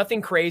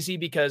 Nothing crazy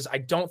because I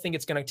don't think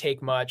it's going to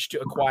take much to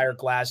acquire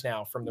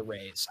Glasnow from the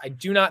Rays. I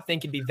do not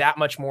think it'd be that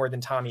much more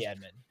than Tommy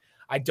Edman.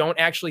 I don't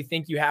actually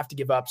think you have to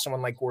give up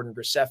someone like Gordon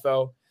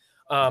Graceffo.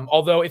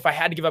 Although if I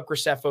had to give up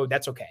Graceffo,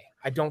 that's okay.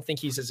 I don't think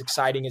he's as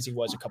exciting as he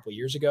was a couple of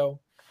years ago.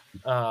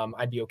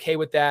 I'd be okay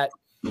with that.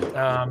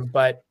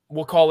 But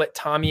we'll call it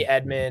Tommy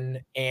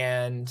Edman,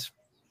 and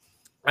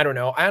I don't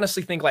know. I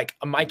honestly think like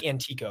a Mike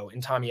Antico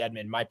and Tommy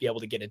Edman might be able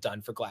to get it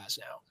done for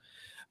Glasnow.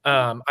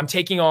 I'm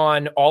taking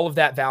on all of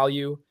that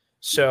value.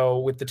 So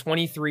with the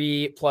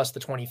 23 plus the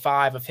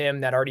 25 of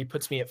him, that already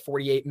puts me at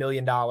 $48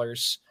 million.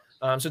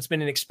 So it's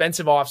been an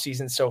expensive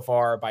offseason so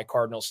far by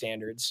Cardinal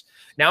standards.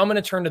 Now I'm going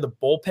to turn to the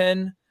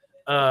bullpen.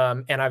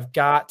 And I've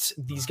got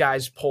these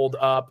guys pulled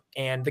up,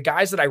 and the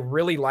guys that I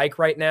really like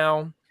right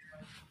now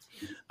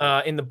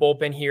in the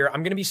bullpen here,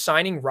 I'm going to be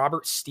signing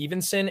Robert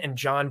Stevenson and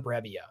John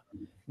Brebbia.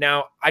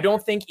 Now, I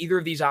don't think either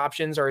of these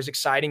options are as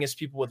exciting as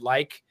people would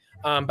like.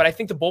 But I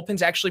think the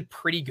bullpen's actually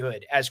pretty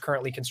good as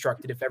currently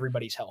constructed if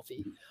everybody's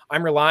healthy.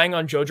 I'm relying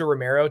on Jojo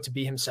Romero to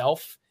be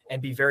himself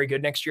and be very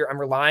good next year. I'm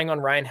relying on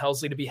Ryan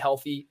Helsley to be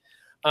healthy.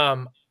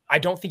 I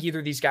don't think either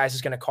of these guys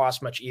is going to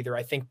cost much either.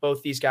 I think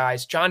both these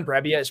guys, John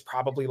Brebbia is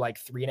probably like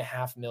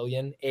 $3.5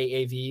 million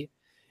AAV.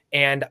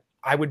 And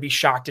I would be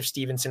shocked if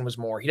Stevenson was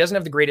more. He doesn't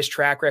have the greatest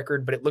track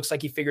record, but it looks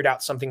like he figured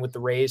out something with the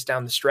Rays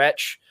down the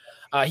stretch.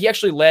 He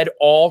actually led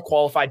all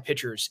qualified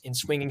pitchers in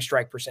swinging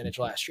strike percentage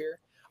last year.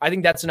 I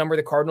think that's a number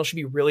the Cardinals should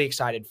be really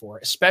excited for,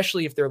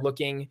 especially if they're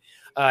looking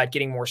at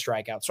getting more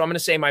strikeouts. So I'm going to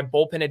say my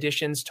bullpen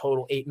additions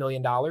total $8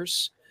 million.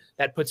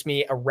 That puts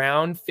me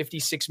around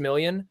 $56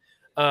 million.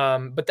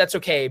 But that's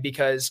okay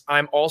because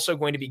I'm also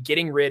going to be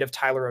getting rid of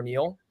Tyler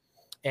O'Neill,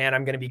 and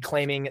I'm going to be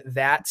claiming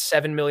that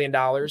 $7 million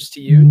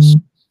to use.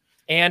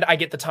 And I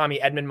get the Tommy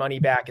Edman money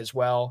back as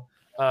well.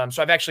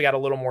 So I've actually got a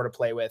little more to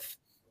play with.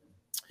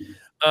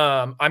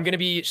 I'm going to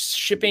be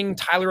shipping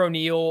Tyler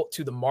O'Neill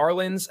to the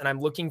Marlins, and I'm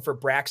looking for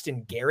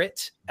Braxton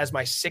Garrett as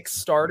my sixth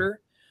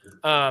starter.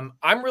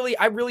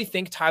 I really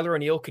think Tyler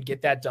O'Neill could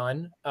get that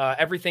done.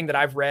 Everything that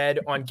I've read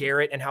on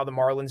Garrett and how the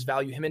Marlins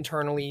value him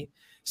internally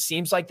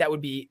seems like that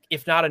would be,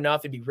 if not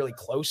enough, it'd be really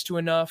close to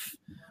enough.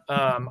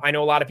 I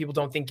know a lot of people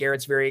don't think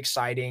Garrett's very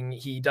exciting.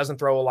 He doesn't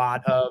throw a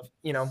lot of,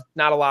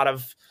 not a lot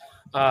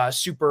of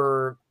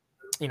super,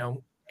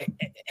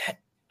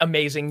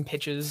 amazing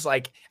pitches.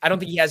 Like, I don't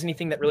think he has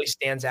anything that really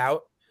stands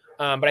out.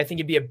 But I think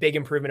it'd be a big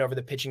improvement over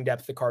the pitching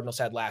depth the Cardinals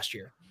had last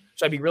year.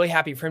 So I'd be really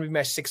happy for him to be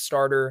my sixth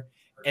starter.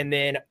 And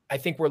then I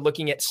think we're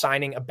looking at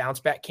signing a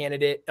bounce back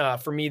candidate.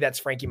 For me, that's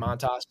Frankie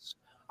Montas.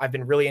 I've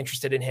been really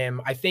interested in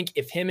him. I think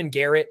if him and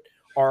Garrett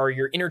are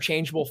your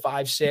interchangeable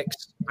 5-6,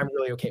 I'm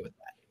really okay with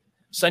that.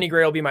 Sonny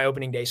Gray will be my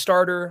opening day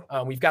starter.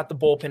 We've got the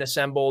bullpen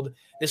assembled.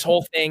 This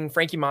whole thing,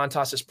 Frankie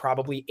Montas is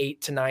probably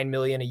 $8 to $9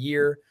 million a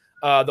year.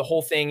 The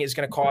whole thing is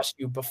going to cost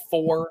you,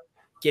 before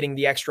getting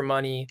the extra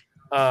money,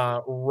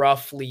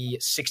 roughly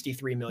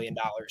 $63 million.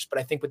 But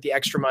I think with the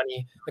extra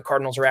money, the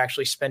Cardinals are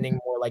actually spending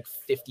more like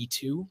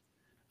 52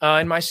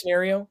 in my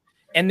scenario.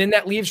 And then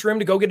that leaves room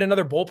to go get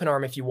another bullpen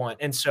arm if you want.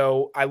 And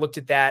so I looked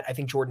at that. I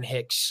think Jordan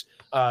Hicks,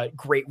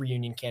 great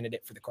reunion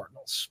candidate for the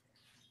Cardinals.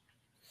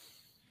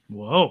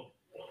 Whoa.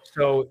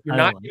 So you're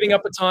not giving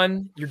up a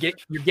ton. You're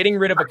getting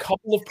rid of a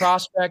couple of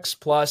prospects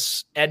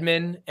plus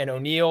Edman and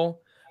O'Neill.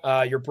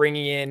 You're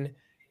bringing in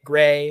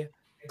Gray,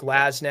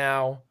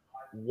 Glasnow,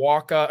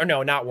 Waka. Or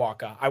no, not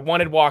Waka. I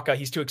wanted Waka.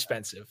 He's too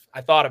expensive.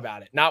 I thought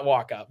about it. Not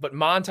Waka. But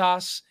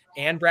Montas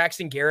and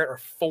Braxton Garrett are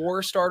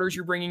 4 starters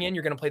you're bringing in.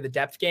 You're going to play the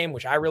depth game,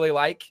 which I really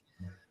like.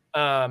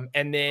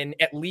 And then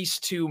at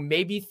least 2,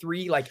 maybe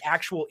 3, like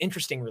actual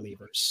interesting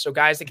relievers. So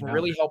guys that can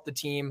really help the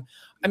team.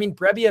 I mean,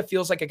 Brebbia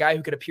feels like a guy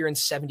who could appear in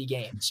 70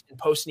 games and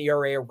post an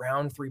ERA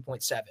around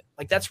 3.7.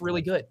 Like, that's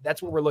really good.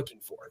 That's what we're looking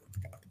for.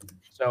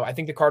 So I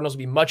think the Cardinals will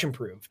be much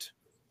improved.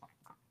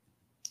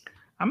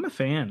 I'm a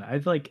fan. I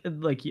feel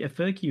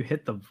like you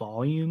hit the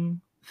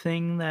volume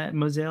thing that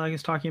Mosaic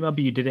is talking about,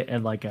 but you did it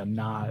at like a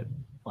not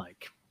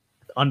like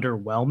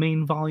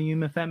underwhelming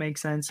volume, if that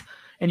makes sense.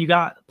 And you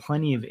got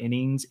plenty of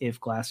innings if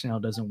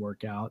Glasnow doesn't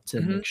work out to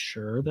make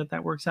sure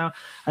that works out.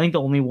 I think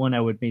the only one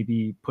I would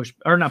maybe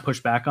not push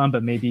back on,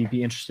 but maybe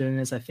be interested in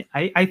is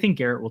I think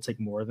Garrett will take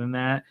more than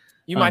that.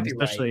 You might be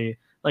especially right.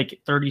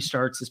 Like 30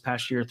 starts this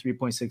past year,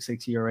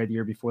 3.66 ERA. The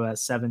year before that,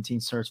 17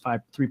 starts,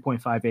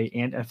 3.58,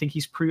 and I think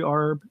he's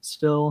pre-arb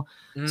still.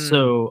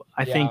 So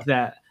I think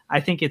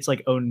it's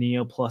like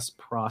O'Neill plus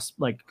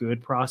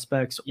good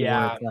prospects,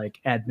 or like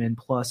Edman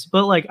plus.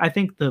 But like I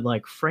think the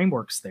like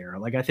framework's there.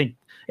 Like I think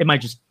you might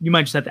just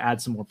have to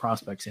add some more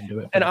prospects into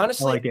it. And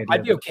honestly,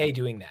 I'd be okay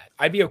doing that.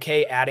 I'd be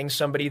okay adding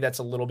somebody that's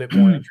a little bit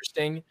more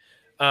interesting,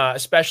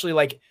 especially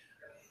like,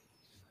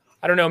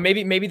 I don't know,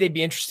 maybe they'd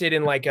be interested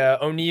in like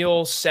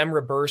O'Neill, Sem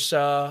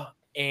Reversa,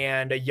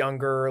 and a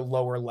younger,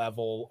 lower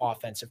level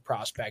offensive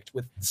prospect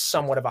with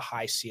somewhat of a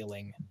high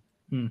ceiling.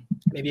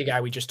 Maybe a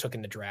guy we just took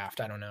in the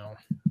draft. I don't know.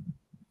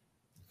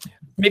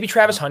 Maybe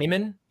Travis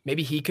Honeyman.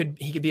 Maybe he could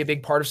be a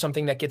big part of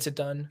something that gets it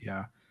done.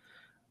 Yeah.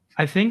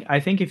 I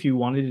think if you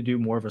wanted to do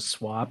more of a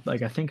swap,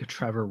 like I think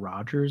Trevor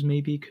Rogers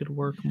maybe could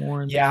work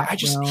more.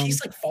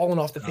 He's like falling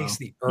off the face of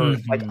the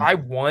earth. Like I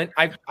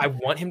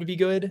want him to be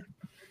good.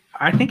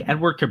 I think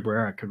Edward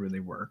Cabrera could really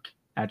work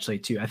actually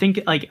too. I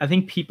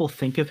think people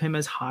think of him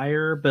as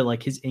higher, but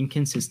like his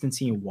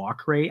inconsistency in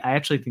walk rate, I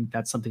actually think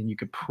that's something you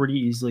could pretty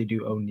easily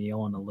do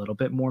O'Neal and a little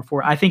bit more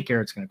for. I think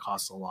Garrett's going to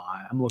cost a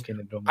lot. I'm looking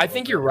at him. I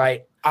think you're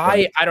right.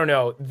 I don't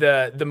know.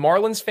 The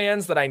Marlins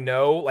fans that I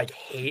know like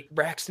hate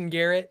Braxton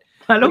Garrett.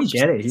 I don't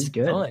get it. He's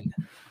good. Fun.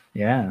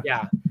 Yeah.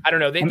 Yeah. I don't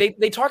know.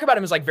 They talk about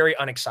him as like very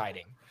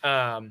unexciting.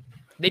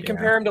 They'd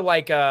compare him to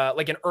like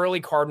an early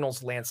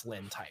Cardinals Lance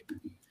Lynn type.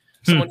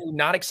 Someone who's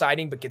not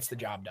exciting but gets the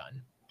job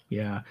done.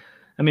 Yeah.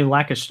 I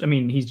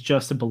mean, he's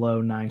just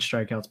below 9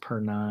 strikeouts per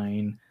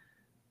 9.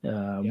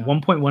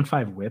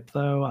 1.15 whip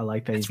though. I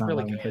like that. He's not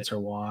allowing hits or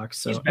walks.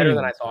 So he's better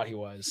than I thought he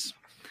was.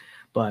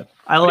 But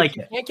I like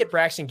it. You can't get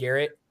Braxton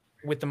Garrett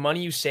with the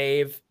money you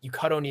save. You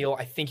cut O'Neal.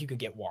 I think you could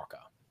get Walker.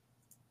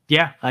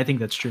 Yeah, I think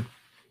that's true.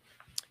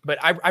 But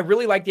I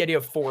really like the idea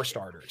of 4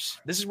 starters.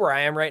 This is where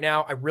I am right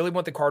now. I really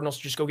want the Cardinals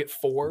to just go get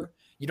 4.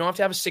 You don't have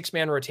to have a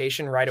 6-man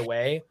rotation right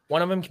away.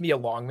 One of them can be a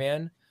long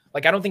man.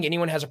 Like, I don't think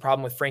anyone has a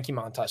problem with Frankie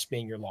Montas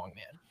being your long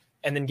man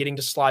and then getting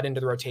to slot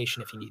into the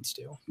rotation if he needs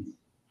to.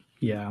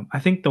 Yeah, I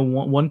think the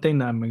one thing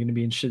that I'm going to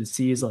be interested to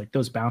see is like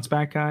those bounce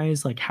back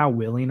guys, like how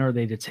willing are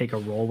they to take a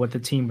role with the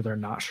team where they're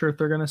not sure if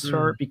they're going to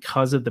start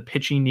because of the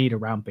pitching need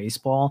around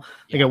baseball.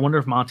 Like I wonder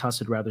if Montas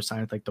would rather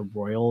sign with like the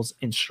Royals,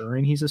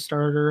 ensuring he's a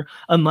starter,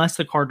 unless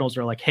the Cardinals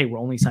are like, hey, we're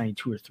only signing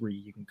 2 or 3,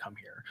 you can come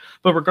here.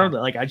 But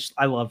regardless, like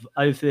I love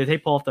if they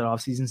pull off that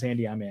offseason,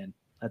 Sandy, I'm in.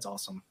 That's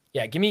awesome.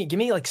 Yeah, give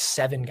me like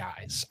 7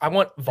 guys. I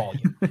want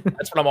volume.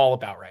 That's what I'm all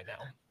about right now.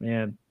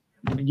 Man.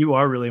 You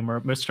are really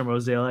Mr.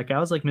 Mosaic. I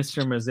was like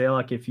Mr.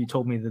 Mosaic if you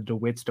told me the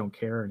DeWitts don't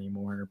care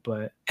anymore,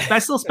 but I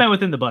still spent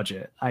within the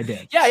budget. I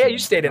did. Yeah, you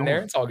stayed in there.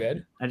 It's all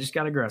good. I just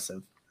got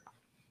aggressive.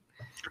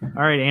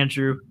 All right,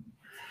 Andrew.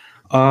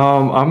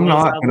 I'm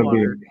not going to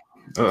be.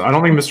 I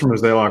don't think Mr.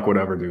 Mosaic would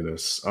ever do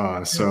this.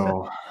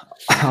 So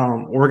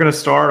we're going to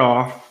start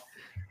off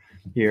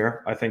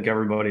here. I think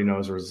everybody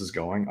knows where this is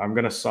going. I'm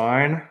going to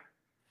sign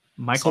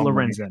Michael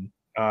Lorenzen.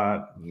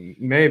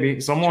 Maybe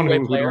someone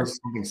who does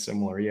something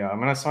similar. Yeah, I'm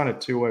going to sign a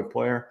 2-way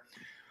player.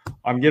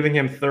 I'm giving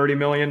him $30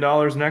 million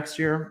next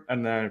year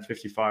and then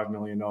 $55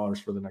 million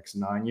for the next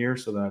 9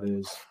 years. So that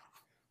is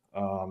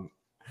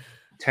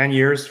 10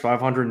 years,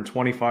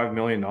 $525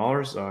 million.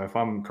 If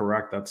I'm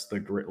correct, that's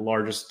the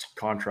largest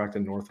contract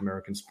in North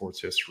American sports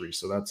history.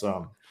 So that's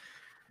a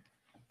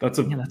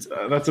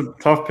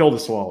tough pill to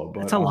swallow.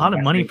 But that's a lot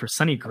of money for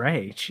Sonny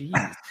Gray. Jeez.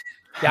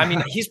 Yeah, I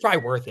mean, he's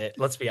probably worth it.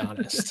 Let's be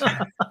honest.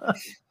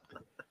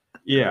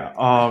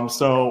 Yeah.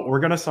 So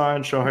we're going to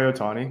sign Shohei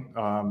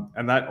Ohtani,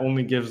 and that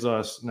only gives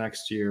us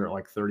next year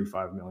like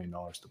 $35 million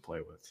to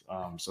play with.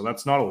 So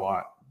that's not a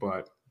lot,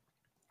 but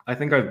I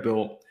think I've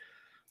built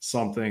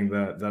something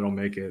that'll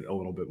make it a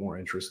little bit more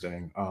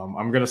interesting.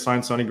 I'm going to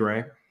sign Sonny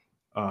Gray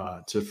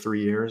to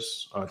 3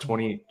 years,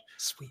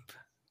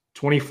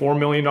 $24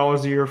 million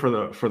a year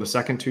for the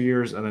second 2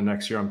 years, and then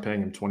next year I'm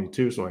paying him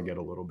 22, so I get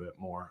a little bit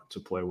more to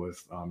play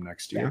with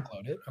next year.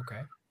 Backload it.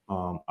 Okay.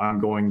 I'm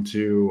going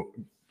to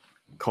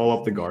call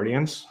up the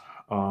Guardians.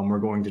 We're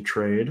going to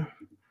trade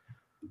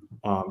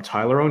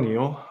Tyler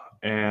O'Neill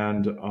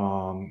and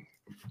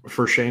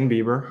for Shane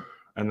Bieber,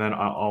 and then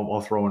I'll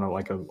throw in a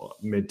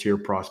mid-tier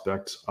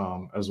prospect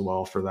as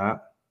well for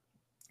that.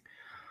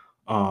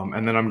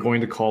 And then I'm going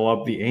to call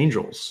up the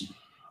Angels.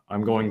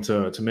 I'm going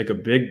to make a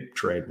big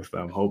trade with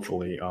them,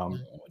 hopefully.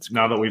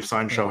 Now that we've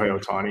signed Shohei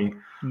Ohtani,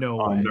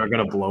 they're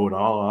going to blow it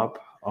all up.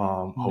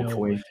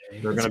 Hopefully,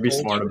 they're going to be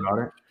smart about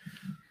it.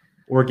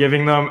 We're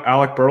giving them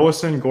Alec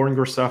Burleson, Gordon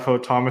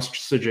Graceffo, Thomas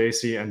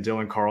Saggese, and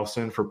Dylan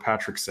Carlson for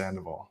Patrick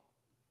Sandoval.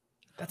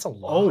 That's a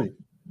lot.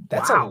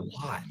 That's a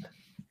lot.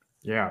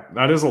 Yeah,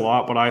 that is a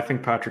lot, but I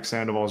think Patrick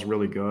Sandoval is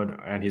really good,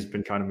 and he's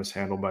been kind of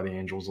mishandled by the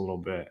Angels a little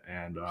bit.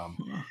 And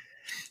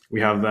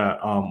we have that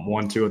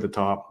 1-2 at the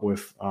top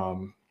with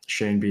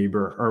Shane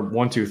Bieber, or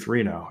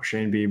 1-2-3 now.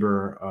 Shane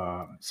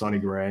Bieber, Sonny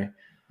Gray,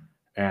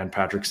 and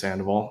Patrick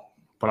Sandoval.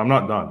 But I'm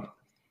not done.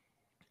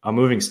 I'm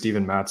moving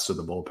Steven Matz to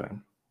the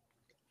bullpen.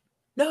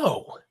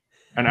 No.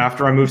 And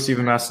after I move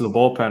Steven Matz to the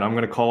bullpen, I'm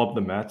going to call up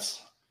the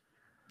Mets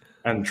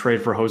and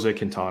trade for Jose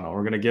Quintana.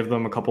 We're going to give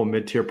them a couple of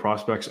mid-tier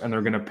prospects, and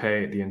they're going to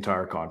pay the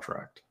entire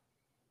contract.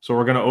 So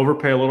we're going to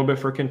overpay a little bit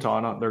for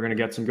Quintana. They're going to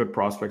get some good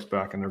prospects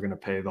back, and they're going to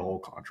pay the whole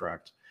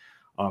contract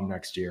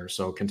next year.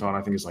 So Quintana,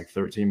 I think, is like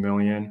 $13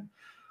 million.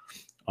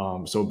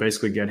 So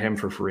basically get him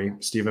for free.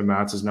 Steven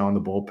Matz is now in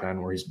the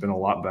bullpen where he's been a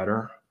lot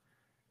better.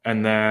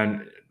 And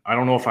then I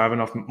don't know if I have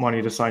enough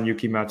money to sign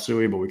Yuki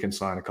Matsui, but we can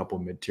sign a couple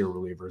of mid-tier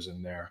relievers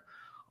in there.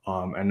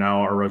 And now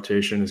our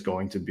rotation is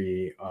going to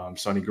be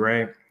Sonny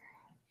Gray,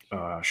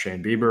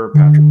 Shane Bieber,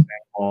 Patrick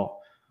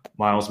Sandoval,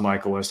 Miles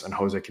Michaelis, and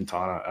Jose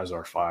Quintana as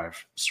our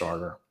 5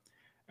 starter.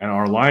 And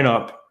our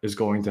lineup is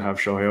going to have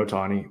Shohei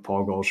Ohtani,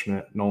 Paul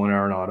Goldschmidt, Nolan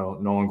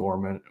Arenado, Nolan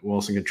Gorman,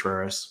 Wilson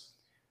Contreras.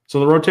 So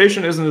the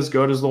rotation isn't as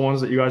good as the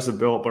ones that you guys have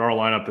built, but our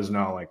lineup is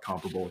now like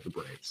comparable with the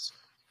Braves.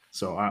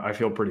 So I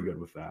feel pretty good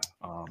with that.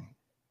 Wow.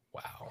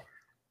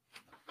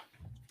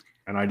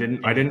 And I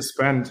didn't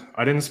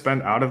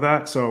spend out of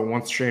that. So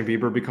once Shane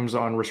Bieber becomes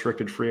an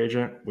unrestricted free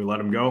agent, we let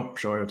him go.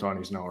 Shohei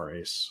Ohtani is now our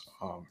ace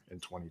in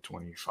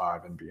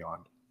 2025 and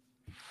beyond.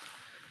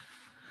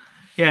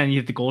 Yeah, and you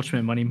have the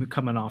Goldschmidt money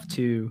coming off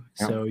too,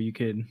 so you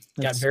could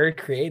got very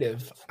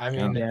creative. I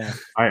mean,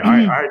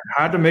 I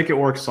had to make it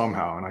work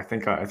somehow, and I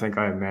think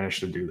I managed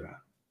to do that.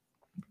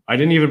 I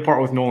didn't even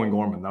part with Nolan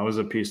Gorman. That was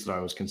a piece that I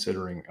was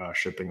considering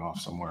shipping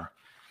off somewhere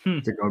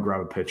to go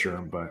grab a pitcher,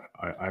 but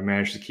I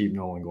managed to keep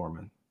Nolan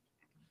Gorman.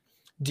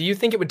 Do you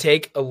think it would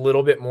take a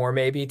little bit more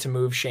maybe to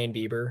move Shane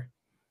Bieber?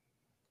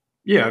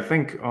 Yeah, I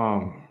think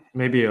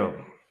maybe a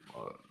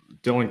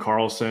Dylan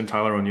Carlson,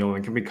 Tyler O'Neill,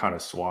 and can be kind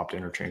of swapped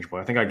interchangeable.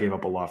 I think I gave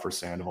up a lot for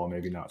Sandoval,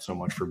 maybe not so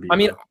much for Bieber. I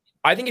mean,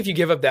 I think if you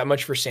give up that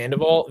much for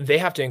Sandoval, they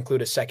have to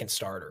include a second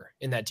starter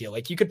in that deal.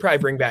 Like you could probably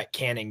bring back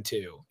Canning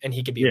too, and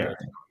he could be a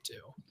bullpen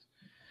too.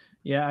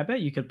 Yeah, I bet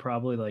you could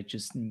probably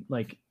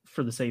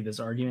for the sake of this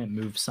argument,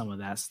 move some of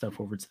that stuff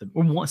over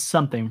to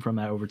something from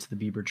that over to the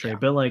Bieber trade.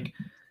 But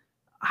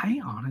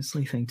I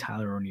honestly think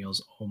Tyler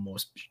O'Neill's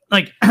almost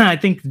I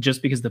think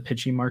just because the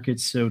pitching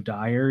market's so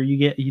dire,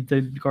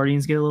 the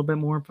Guardians get a little bit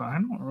more, but I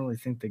don't really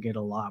think they get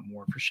a lot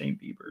more for Shane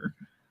Bieber.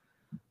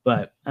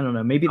 But I don't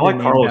know, maybe they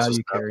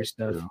value carry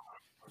stuff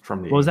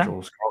from the what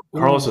Angels.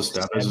 Carlos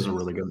Estevez is a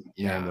really good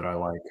name that I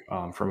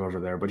like from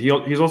over there, but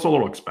he's also a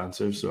little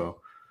expensive,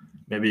 so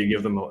maybe you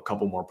give them a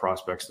couple more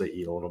prospects, they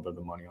eat a little bit of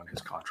the money on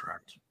his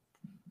contract.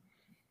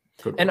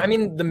 And I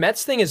mean, the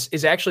Mets thing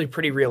is actually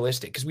pretty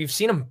realistic because we've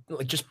seen them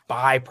just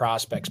buy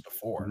prospects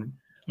before.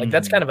 Mm-hmm.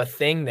 That's kind of a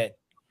thing that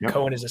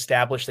Cohen has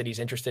established that he's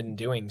interested in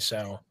doing.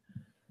 So,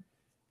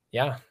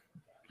 yeah,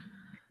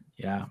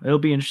 it'll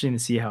be interesting to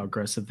see how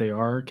aggressive they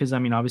are because I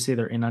mean, obviously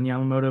they're in on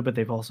Yamamoto, but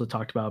they've also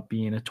talked about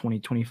being a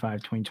 2025,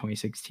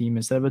 2026 team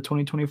instead of a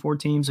 2024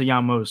 team. So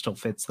Yamamoto still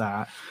fits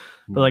that.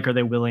 Mm-hmm. But are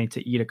they willing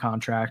to eat a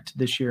contract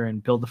this year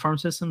and build the farm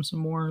system some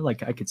more?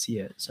 I could see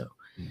it. So.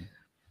 Mm-hmm.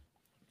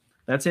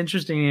 That's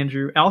interesting,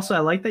 Andrew. Also, I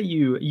like that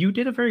you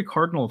did a very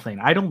Cardinal thing.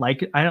 I don't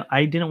like it.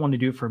 I didn't want to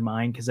do it for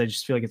mine because I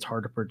just feel like it's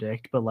hard to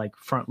predict. But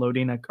front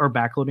loading or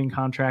back loading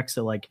contracts.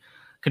 So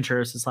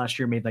Contreras this last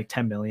year made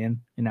 $10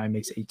 million and now he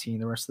makes 18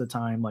 the rest of the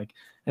time.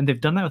 And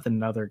they've done that with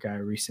another guy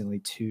recently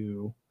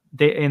too.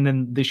 And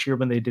then this year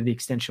when they did the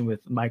extension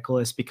with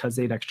Michaelis because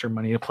they had extra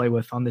money to play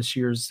with on this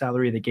year's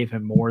salary, they gave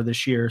him more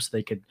this year so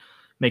they could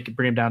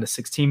bring him down to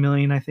 16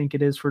 million. I think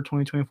it is for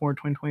 2024,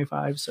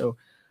 2025. So.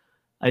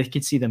 I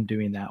could see them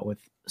doing that with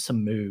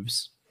some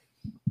moves.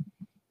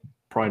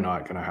 Probably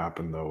not going to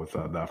happen, though, with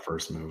that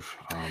first move.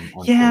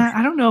 I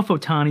don't know if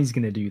Ohtani's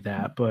going to do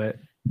that, but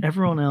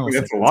everyone else.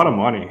 It's a lot of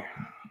money.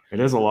 It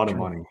is a lot of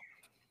money.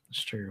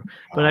 It's true.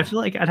 But I feel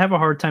like I'd have a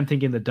hard time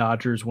thinking the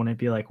Dodgers wouldn't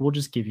be we'll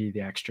just give you the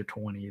extra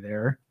 20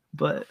 there.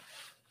 But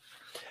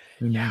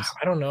who knows?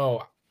 I don't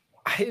know.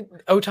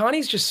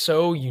 Ohtani's just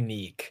so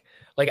unique.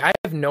 I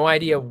have no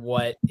idea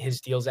what his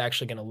deal's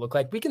actually going to look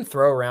like. We can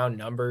throw around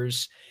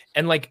numbers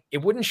and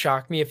it wouldn't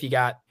shock me if he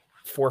got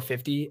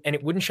 450 and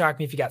it wouldn't shock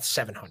me if he got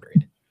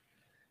 700.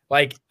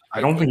 I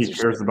don't think he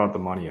cares about the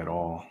money at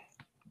all,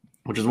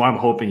 which is why I'm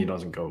hoping he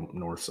doesn't go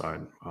north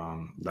side.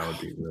 That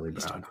would be really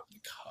bad.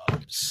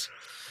 Cubs.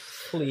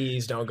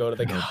 Please don't go to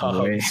the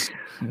Cubs.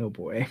 Oh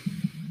boy.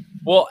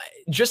 Well,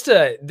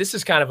 this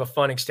is kind of a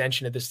fun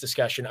extension of this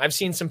discussion. I've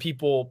seen some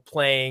people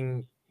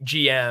playing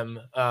GM,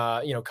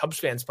 Cubs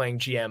fans playing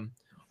GM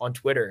on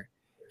Twitter.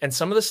 And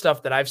some of the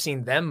stuff that I've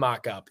seen them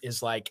mock up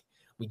is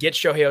we get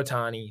Shohei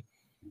Ohtani,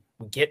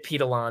 we get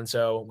Pete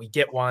Alonso, we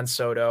get Juan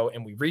Soto,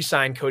 and we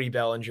re-sign Cody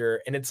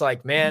Bellinger. And it's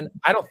man,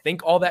 I don't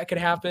think all that could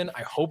happen.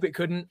 I hope it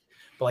couldn't.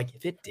 But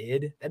if it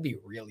did, that'd be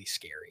really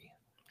scary.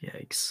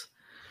 Yikes.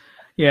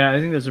 Yeah, I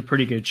think there's a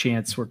pretty good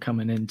chance we're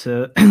coming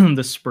into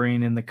the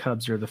spring and the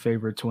Cubs are the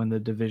favorite to win the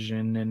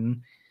division.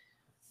 And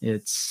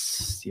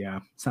it's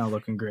not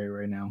looking great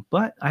right now.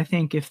 But I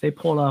think if they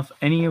pulled off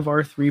any of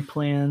our 3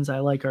 plans, I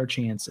like our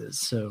chances.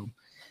 So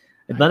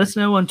let us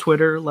know on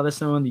Twitter. Let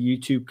us know in the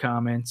YouTube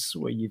comments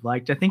what you'd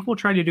liked. I think we'll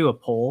try to do a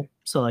poll.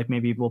 So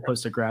maybe we'll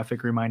post a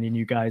graphic reminding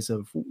you guys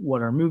of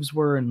what our moves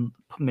were and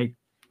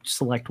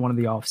select one of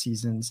the off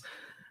seasons.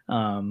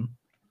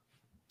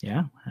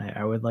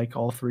 I would like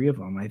all 3 of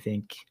them. I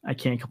think I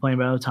can't complain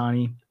about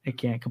Ohtani. I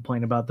can't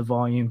complain about the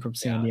volume from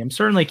Sandy. I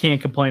certainly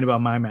can't complain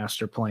about my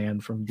master plan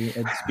from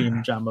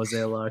being John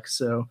Mozeliak.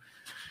 So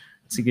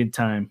it's a good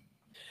time.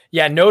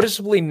 Yeah,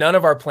 noticeably, none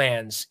of our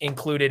plans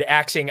included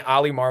axing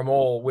Ali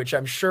Marmol, which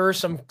I'm sure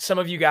some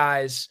of you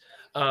guys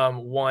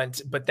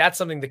want, but that's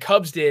something the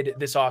Cubs did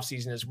this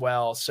offseason as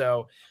well.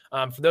 So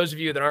for those of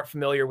you that aren't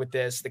familiar with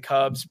this, the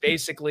Cubs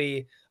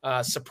basically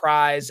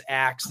surprise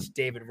axed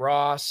David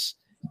Ross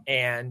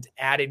and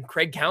added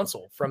Craig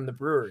Counsell from the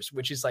Brewers,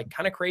 which is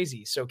kind of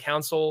crazy. So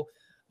Counsell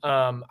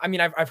I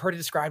mean, I've heard it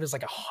described as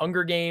like a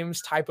Hunger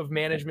Games type of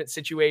management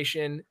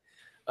situation.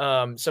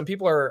 Some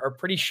people are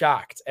pretty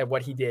shocked at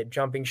what he did,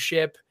 jumping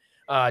ship,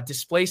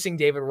 displacing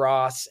David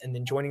Ross, and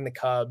then joining the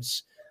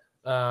Cubs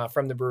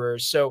from the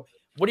Brewers. So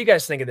what do you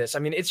guys think of this? I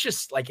mean, it's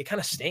just like, it kind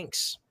of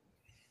stinks.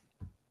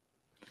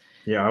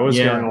 Yeah, I was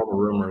hearing all the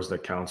rumors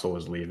that Counsell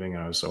was leaving,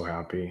 and I was so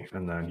happy.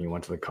 And then he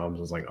went to the Cubs.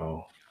 I was like,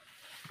 oh,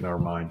 never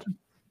mind.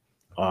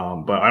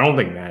 But I don't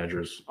think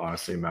managers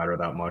honestly matter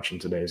that much in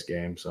today's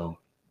game. So,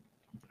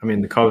 I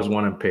mean, the Cubs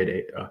won and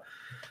paid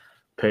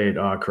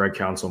Craig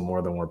Counsell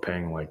more than we're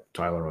paying like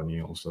Tyler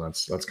O'Neill. So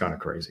that's kind of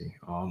crazy.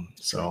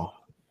 So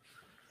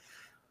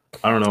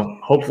I don't know.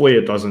 Hopefully,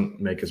 it doesn't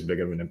make as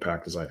big of an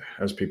impact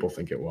as people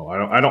think it will.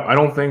 I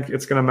don't think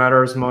it's going to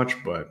matter as much,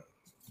 but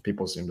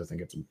people seem to think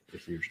it's a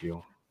huge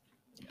deal.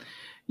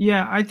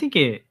 Yeah, I think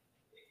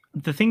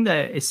the thing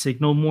that is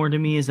signaled more to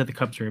me is that the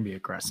Cubs are going to be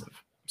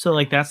aggressive. So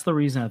like that's the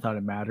reason I thought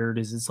it mattered.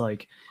 Is it's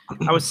like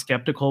I was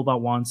skeptical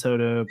about Juan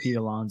Soto, Pete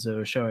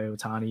Alonso, Shohei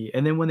Ohtani,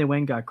 and then when they went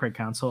and got Craig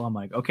Counsell, I'm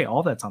like, okay,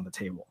 all that's on the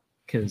table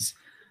because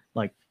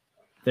like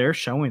they're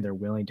showing they're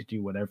willing to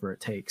do whatever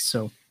it takes.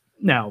 So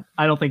now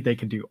I don't think they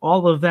can do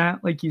all of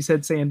that, like you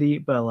said, Sandy,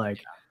 but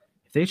like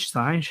if they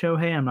sign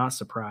Shohei, I'm not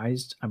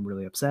surprised. I'm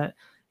really upset.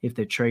 If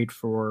they trade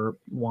for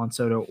Juan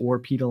Soto or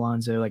Pete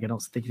Alonso, like I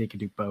don't think they could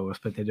do both,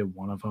 but they did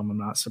one of them. I'm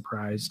not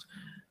surprised.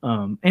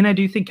 And I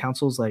do think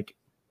Counsell's like,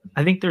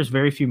 I think there's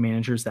very few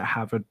managers that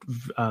have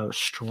a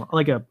strong,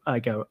 like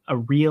a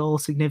real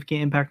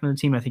significant impact on their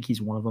team. I think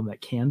he's one of them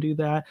that can do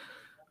that.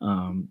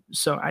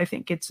 So I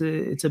think it's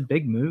a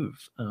big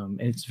move.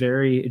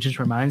 It just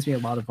reminds me a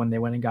lot of when they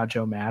went and got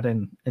Joe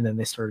Madden and then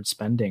they started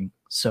spending.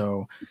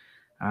 So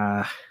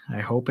I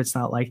hope it's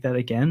not like that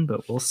again,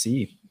 but we'll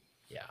see.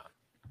 Yeah.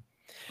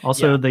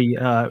 Also,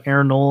 the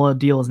Aaron Nola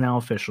deal is now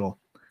official.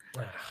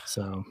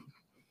 So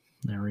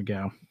there we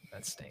go.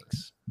 That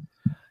stinks.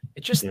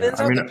 It just thins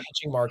out the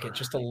pitching market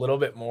just a little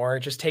bit more.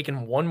 Just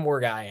taking one more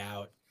guy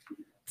out.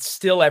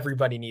 Still,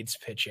 everybody needs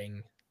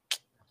pitching.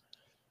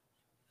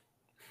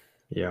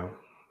 Yeah.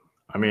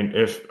 I mean,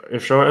 if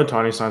Shohei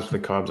Ohtani signs for the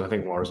Cubs, I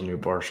think Lars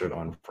Nootbaar should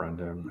unfriend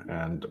him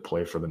and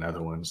play for the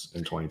Netherlands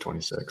in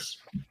 2026.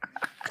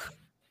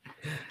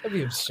 That'd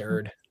be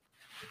absurd.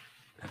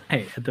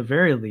 Hey, at the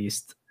very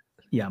least,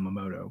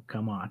 Yamamoto,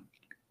 come on.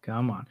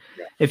 Yeah.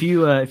 If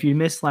you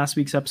missed last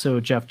week's episode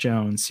of Jeff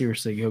Jones,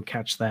 seriously, go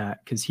catch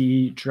that because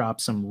he dropped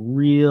some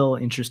real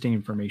interesting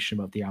information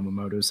about the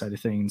Yamamoto side of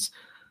things,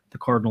 the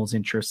Cardinals'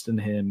 interest in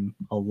him,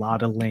 a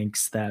lot of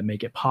links that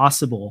make it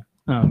possible.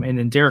 And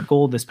then Derek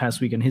Gold this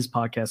past week on his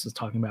podcast was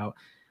talking about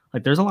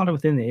like there's a lot of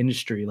within the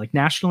industry. Like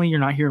nationally, you're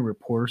not hearing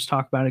reporters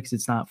talk about it because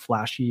it's not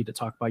flashy to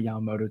talk about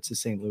Yamamoto to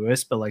St.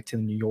 Louis, but like to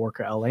New York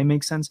or LA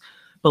makes sense.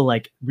 But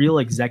like real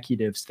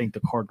executives think the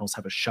Cardinals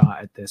have a shot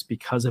at this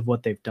because of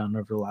what they've done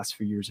over the last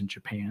few years in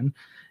Japan.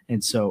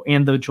 And so,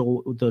 and the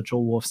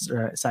Joel Wolf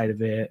side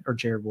of it, or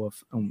Jared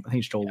Wolf, I think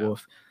it's Joel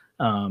Wolf,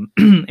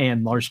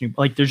 and Lars Nootbaar.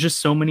 Like there's just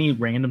so many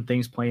random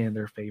things playing in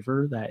their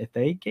favor that if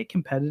they get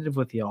competitive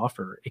with the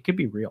offer, it could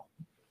be real.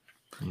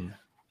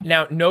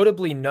 Now,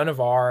 notably, none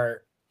of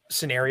our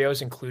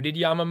scenarios included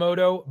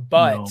Yamamoto,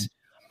 but no.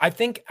 I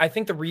think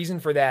the reason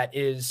for that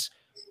is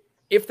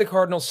if the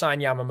Cardinals sign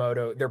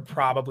Yamamoto, they're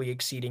probably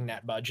exceeding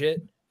that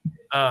budget.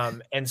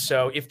 And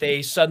so if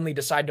they suddenly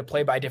decide to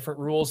play by different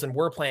rules than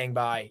we're playing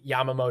by,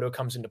 Yamamoto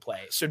comes into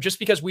play. So just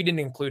because we didn't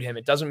include him,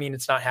 it doesn't mean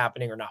it's not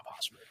happening or not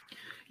possible.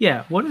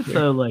 Yeah. What if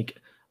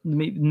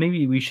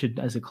maybe we should,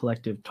 as a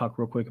collective, talk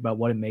real quick about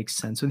what it makes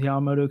sense with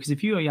Yamamoto? Because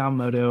if you go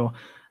Yamamoto,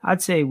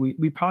 I'd say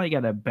we probably got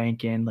to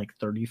bank in like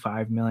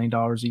 $35 million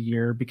a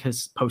year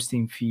because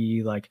posting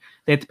fee, like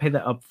they have to pay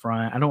that up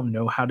front. I don't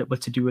know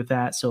what to do with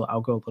that. So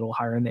I'll go a little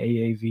higher in the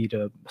AAV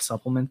to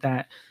supplement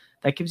that.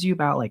 That gives you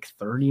about like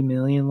 30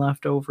 million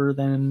left over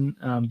then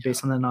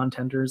based on the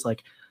non-tenders.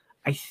 Like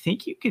I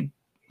think you could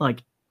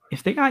like,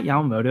 if they got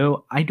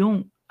Yamamoto, I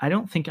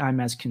don't think I'm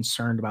as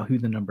concerned about who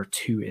the number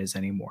 2 is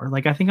anymore.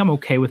 Like I think I'm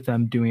okay with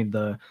them doing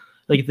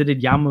if they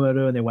did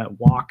Yamamoto, they went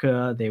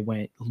Waka, they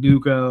went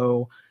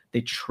Lugo, they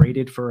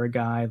traded for a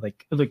guy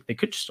like they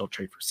could still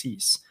trade for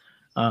Cease.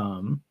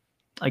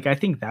 Like I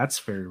think that's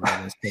very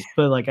realistic,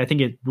 but like I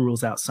think it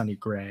rules out Sonny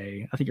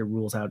Gray. I think it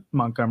rules out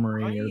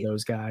Montgomery or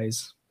those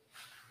guys.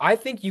 I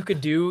think you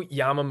could do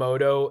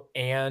Yamamoto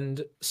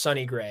and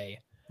Sonny Gray.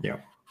 Yeah.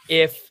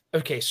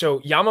 So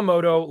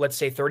Yamamoto, let's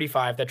say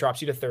 35, that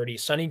drops you to 30.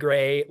 Sonny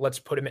Gray, let's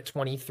put him at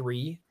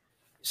 23.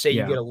 Say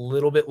you get a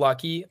little bit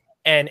lucky,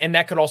 and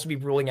that could also be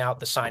ruling out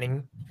the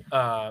signing,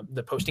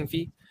 the posting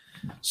fee.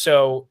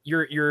 So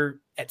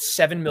you're at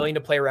 $7 million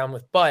to play around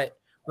with. But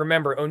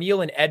remember,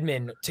 O'Neill and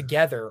Edman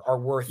together are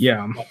worth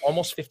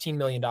almost $15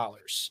 million.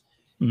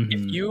 Mm-hmm.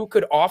 If you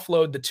could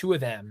offload the two of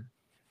them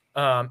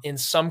in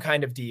some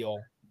kind of deal,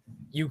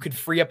 you could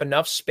free up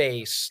enough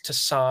space to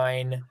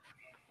sign.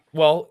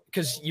 Well,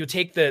 because you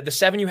take the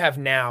 7 you have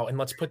now and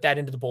let's put that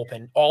into the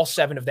bullpen. All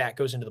 7 of that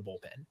goes into the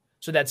bullpen.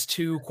 So that's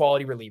 2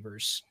 quality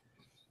relievers.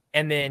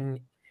 And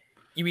then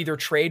you either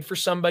trade for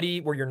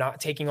somebody where you're not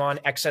taking on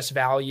excess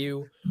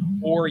value,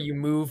 or you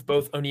move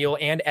both O'Neal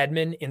and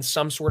Edman in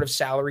some sort of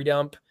salary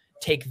dump,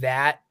 take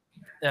that,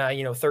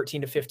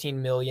 13 to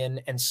 15 million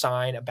and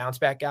sign a bounce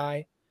back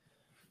guy.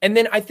 And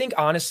then I think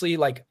honestly,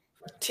 like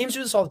teams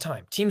do this all the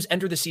time. Teams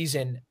enter the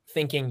season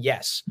thinking,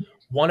 yes,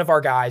 one of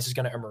our guys is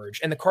going to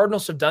emerge. And the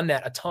Cardinals have done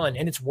that a ton,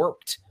 and it's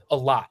worked a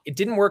lot. It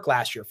didn't work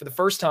last year for the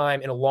first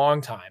time in a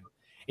long time.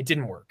 It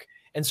didn't work.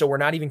 And so we're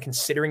not even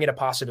considering it a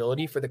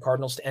possibility for the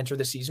Cardinals to enter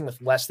the season with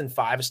less than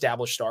 5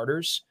 established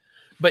starters.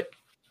 But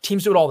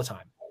teams do it all the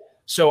time.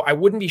 So I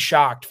wouldn't be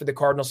shocked for the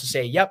Cardinals to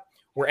say, yep,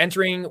 we're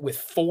entering with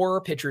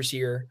 4 pitchers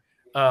here.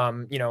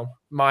 Mats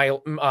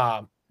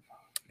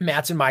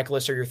and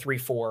Michaelis are your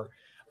 3-4.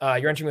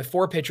 You're entering with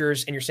 4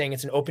 pitchers, and you're saying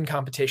it's an open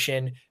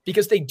competition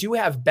because they do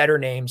have better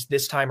names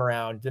this time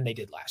around than they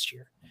did last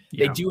year.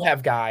 Yeah. They do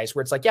have guys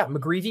where it's like, yeah,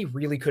 McGreevy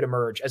really could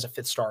emerge as a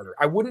 5th starter.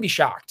 I wouldn't be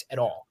shocked at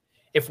all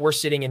if we're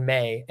sitting in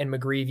May and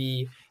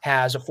McGreevy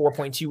has a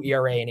 4.2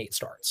 ERA and 8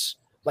 starts.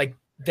 Like,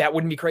 that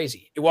wouldn't be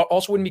crazy. It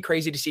also wouldn't be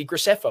crazy to see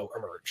Graceffo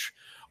emerge,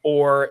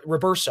 or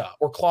Robersa,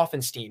 or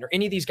Kloffenstein, or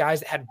any of these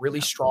guys that had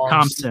really strong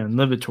Thompson,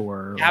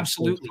 Livator.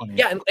 Absolutely.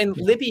 Yeah. And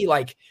Libby,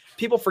 like,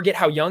 people forget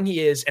how young he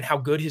is and how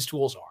good his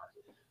tools are.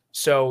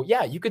 So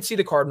yeah, you could see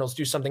the Cardinals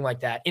do something like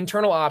that.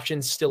 Internal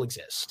options still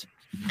exist.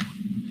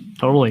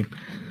 Totally.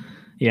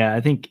 Yeah,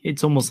 I think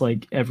it's almost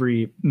like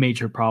every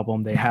major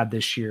problem they had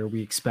this year,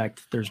 we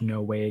expect there's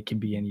no way it can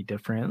be any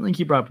different. Like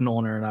you brought up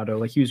Nolan Arenado.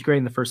 Like he was great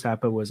in the first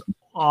half, but was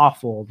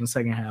awful in the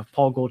second half.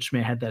 Paul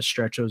Goldschmidt had that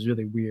stretch that was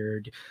really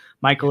weird.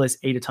 Michaelis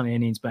ate a ton of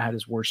innings, but had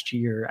his worst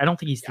year. I don't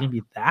think he's going to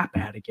be that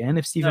bad again.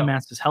 If Steven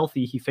Matz is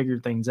healthy, he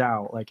figured things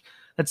out. Like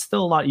that's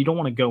still a lot. You don't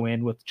want to go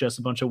in with just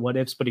a bunch of what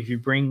ifs, but if you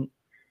bring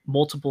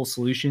multiple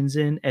solutions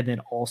in and then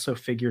also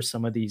figure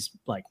some of these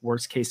like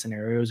worst case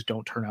scenarios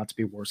don't turn out to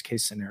be worst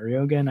case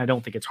scenario again, I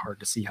don't think it's hard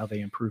to see how they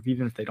improve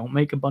even if they don't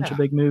make a bunch of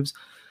big moves.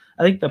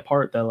 I think the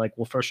part that like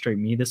will frustrate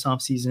me this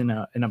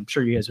offseason, and I'm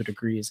sure you guys would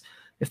agree, is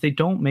if they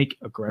don't make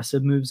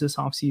aggressive moves this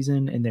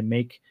offseason and they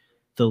make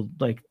the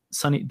like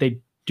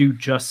they do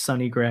just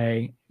Sonny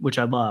Gray, which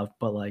I love,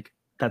 but like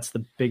that's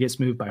the biggest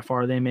move by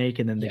far they make.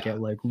 And then they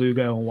get like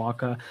Lugo and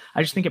Waka.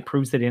 I just think it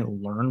proves they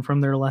didn't learn from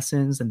their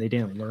lessons and they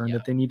didn't learn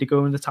that they need to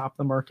go in the top of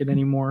the market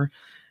anymore.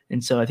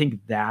 And so I think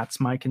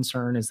that's my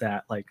concern, is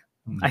that like,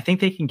 I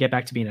think they can get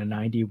back to being a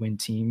 90-win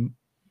team.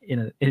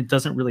 It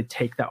doesn't really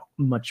take that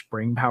much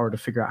brain power to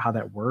figure out how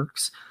that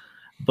works.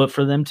 But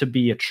for them to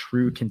be a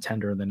true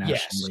contender in the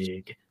National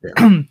League,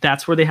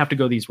 that's where they have to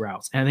go these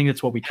routes. And I think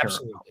that's what we care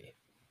about.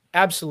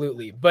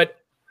 Absolutely. But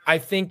I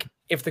think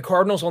if the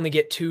Cardinals only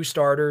get 2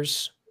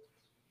 starters,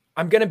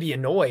 I'm going to be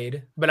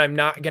annoyed, but I'm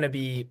not going to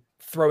be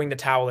throwing the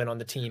towel in on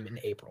the team in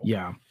April.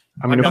 Yeah.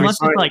 I mean,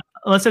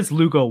 unless it's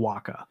Lugo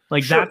Waka,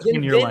 like that's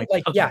when you're like,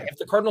 okay. Yeah, if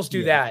the Cardinals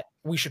do that,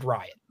 we should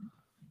riot.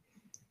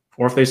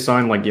 Or if they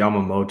sign like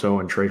Yamamoto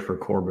and trade for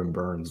Corbin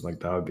Burns,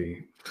 like that would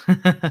be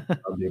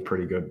a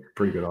pretty good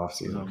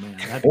offseason. Oh,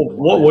 man,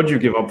 what would you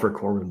give up for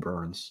Corbin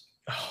Burns?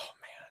 Oh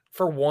man,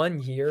 for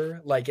 1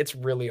 year, like it's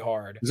really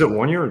hard. Is it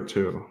 1 year or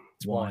 2?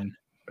 It's 1.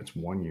 It's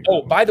 1 year.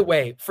 Oh, by the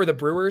way, for the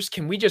Brewers,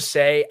 can we just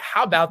say,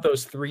 how about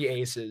those 3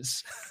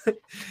 aces?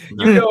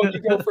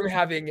 you go from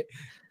having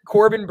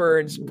Corbin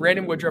Burns,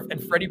 Brandon Woodruff,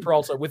 and Freddie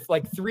Peralta with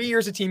like 3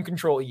 years of team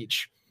control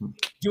each.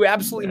 Do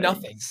absolutely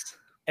nothing.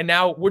 And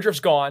now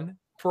Woodruff's gone.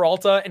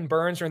 Peralta and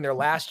Burns are in their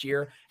last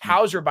year.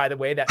 Hauser, by the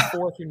way, that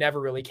 4th who never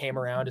really came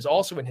around, is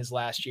also in his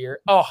last year.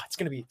 Oh, it's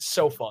going to be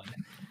so fun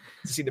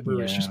to see the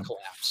Brewers just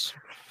collapse.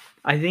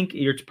 I think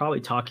you're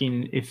probably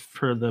talking, if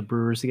for the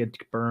Brewers to get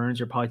Burns,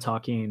 you're probably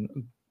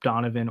talking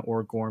Donovan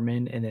or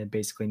Gorman, and then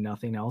basically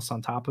nothing else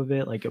on top of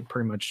it, like a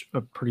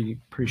pretty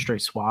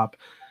straight swap.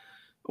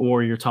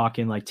 Or you're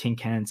talking like Tink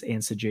Hence and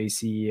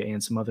Sajaci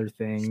and some other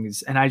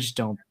things. And I just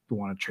don't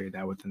want to trade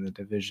that within the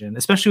division,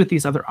 especially with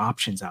these other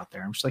options out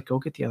there. I'm just like, go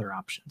get the other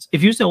options. If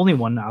he was the only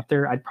one out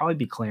there, I'd probably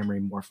be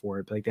clamoring more for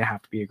it. But like they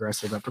have to be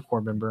aggressive after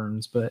Corbin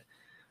Burns, but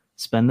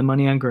spend the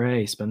money on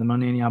Gray, spend the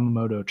money on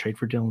Yamamoto, trade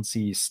for Dylan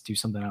Cease, do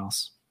something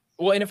else.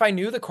 Well, and if I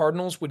knew the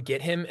Cardinals would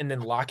get him and then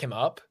lock him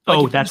up,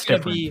 that's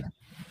different.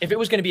 If it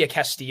was going to be a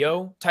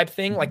Castillo type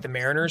thing, like the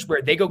Mariners,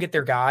 where they go get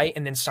their guy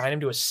and then sign him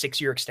to a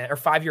 6-year extension or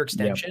 5-year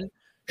extension,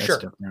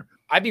 sure,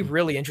 I'd be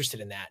really interested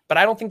in that. But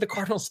I don't think the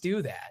Cardinals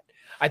do that.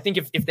 I think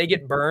if they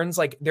get Burns,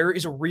 like there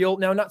is a real,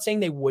 now I'm not saying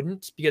they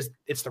wouldn't because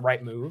it's the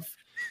right move,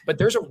 but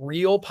there's a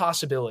real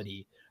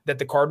possibility that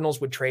the Cardinals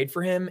would trade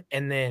for him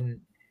and then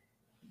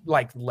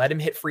like let him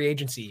hit free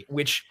agency,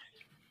 which,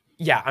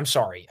 yeah, I'm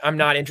sorry. I'm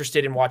not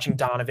interested in watching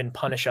Donovan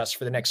punish us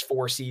for the next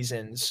 4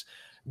 seasons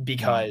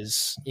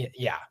because,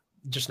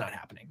 just not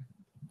happening.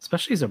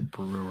 Especially as a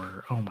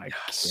Brewer. Oh my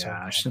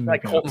gosh.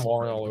 Like Colton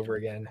Warren all over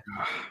again.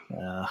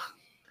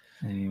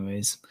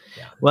 Anyways.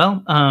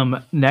 Well,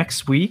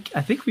 next week,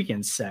 I think we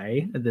can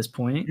say at this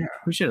point,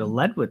 we should have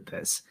led with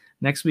this.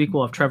 Next week,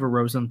 we'll have Trevor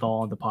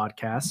Rosenthal on the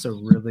podcast. So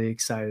really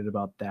excited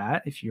about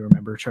that. If you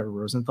remember, Trevor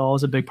Rosenthal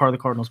is a big part of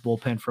the Cardinals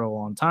bullpen for a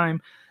long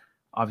time.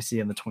 Obviously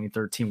in the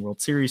 2013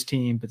 World Series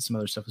team, but some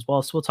other stuff as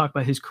well. So we'll talk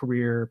about his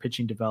career,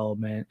 pitching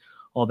development,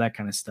 all that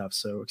kind of stuff.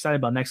 So excited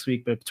about next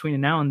week. But between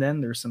now and then,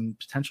 there's some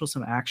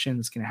action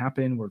that's going to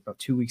happen. We're about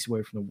 2 weeks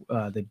away from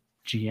the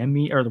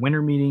GM or the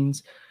winter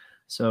meetings.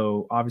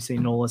 So obviously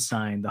Nola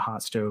signed, the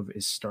hot stove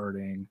is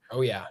starting.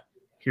 Oh yeah.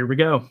 Here we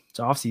go. It's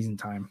off-season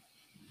time.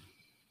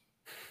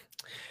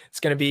 It's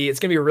gonna be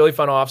a really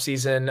fun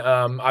offseason.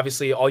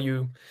 Obviously, all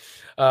you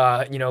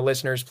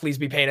listeners, please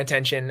be paying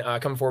attention.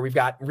 Coming forward, we've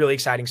got really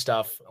exciting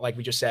stuff, like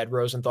we just said,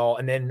 Rosenthal,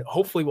 and then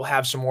hopefully we'll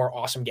have some more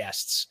awesome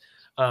guests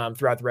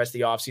throughout the rest of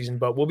the offseason.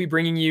 But we'll be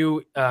bringing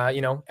you,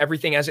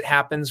 everything as it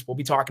happens. We'll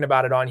be talking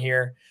about it on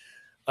here.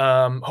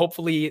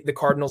 Hopefully, the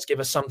Cardinals give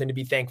us something to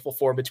be thankful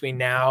for between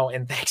now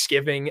and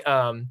Thanksgiving.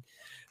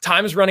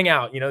 Time is running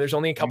out. There's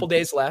only a couple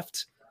days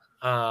left.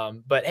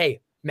 But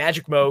hey,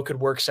 Magic Mo could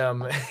work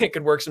some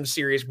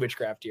serious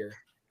witchcraft here.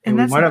 And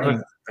we might have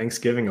a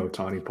Thanksgiving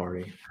Ohtani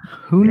party.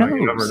 Who knows?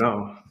 You never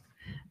know.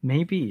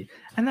 Maybe.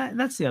 And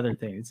that's the other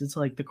thing. It's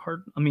like the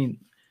card. I mean,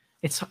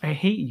 I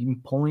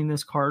hate pulling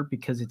this card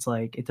because it's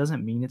like it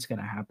doesn't mean it's going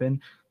to happen.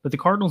 But the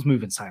Cardinals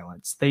move in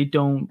silence. They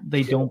don't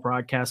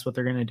broadcast what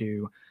they're going to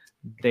do.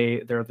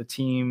 They're the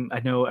team.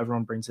 I know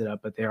everyone brings it up,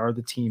 but they are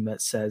the team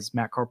that says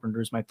Matt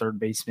Carpenter's my third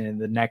baseman.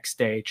 The next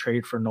day,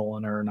 trade for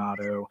Nolan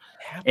Arenado.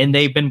 And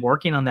they've been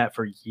working on that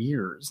for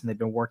years. And they've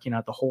been working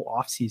out the whole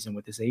offseason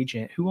with his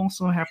agent, who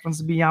also happens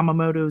to be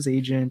Yamamoto's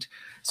agent.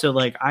 So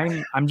like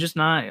I'm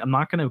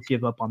not going to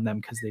give up on them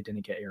because they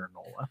didn't get Aaron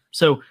Nola.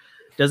 So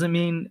doesn't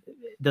mean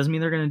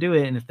they're going to do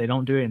it. And if they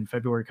don't do it and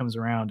February comes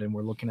around and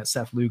we're looking at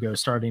Seth Lugo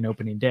starting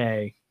opening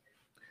day,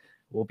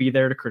 we'll be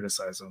there to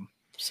criticize them.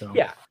 So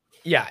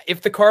yeah, if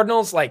the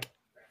Cardinals, like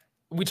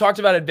we talked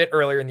about it a bit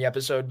earlier in the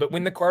episode, but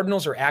when the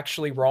Cardinals are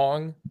actually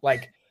wrong,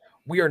 like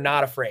we are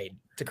not afraid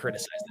to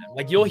criticize them.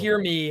 Like you'll hear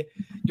me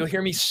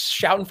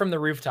shouting from the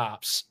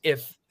rooftops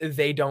if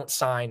they don't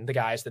sign the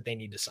guys that they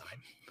need to sign.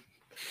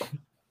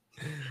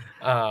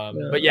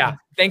 But yeah,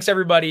 thanks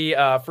everybody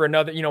for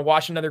another,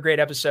 watch another great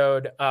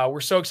episode. We're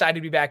so excited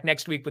to be back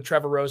next week with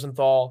Trevor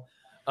Rosenthal.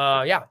 Come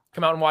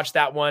out and watch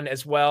that one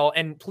as well.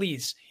 And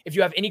please, if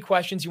you have any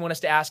questions you want us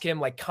to ask him,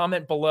 like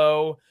comment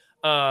below.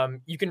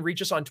 You can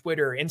reach us on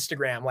Twitter,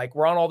 Instagram, like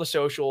we're on all the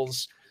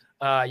socials.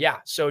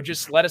 So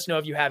just let us know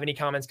if you have any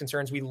comments,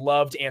 concerns. We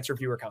love to answer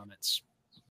viewer comments.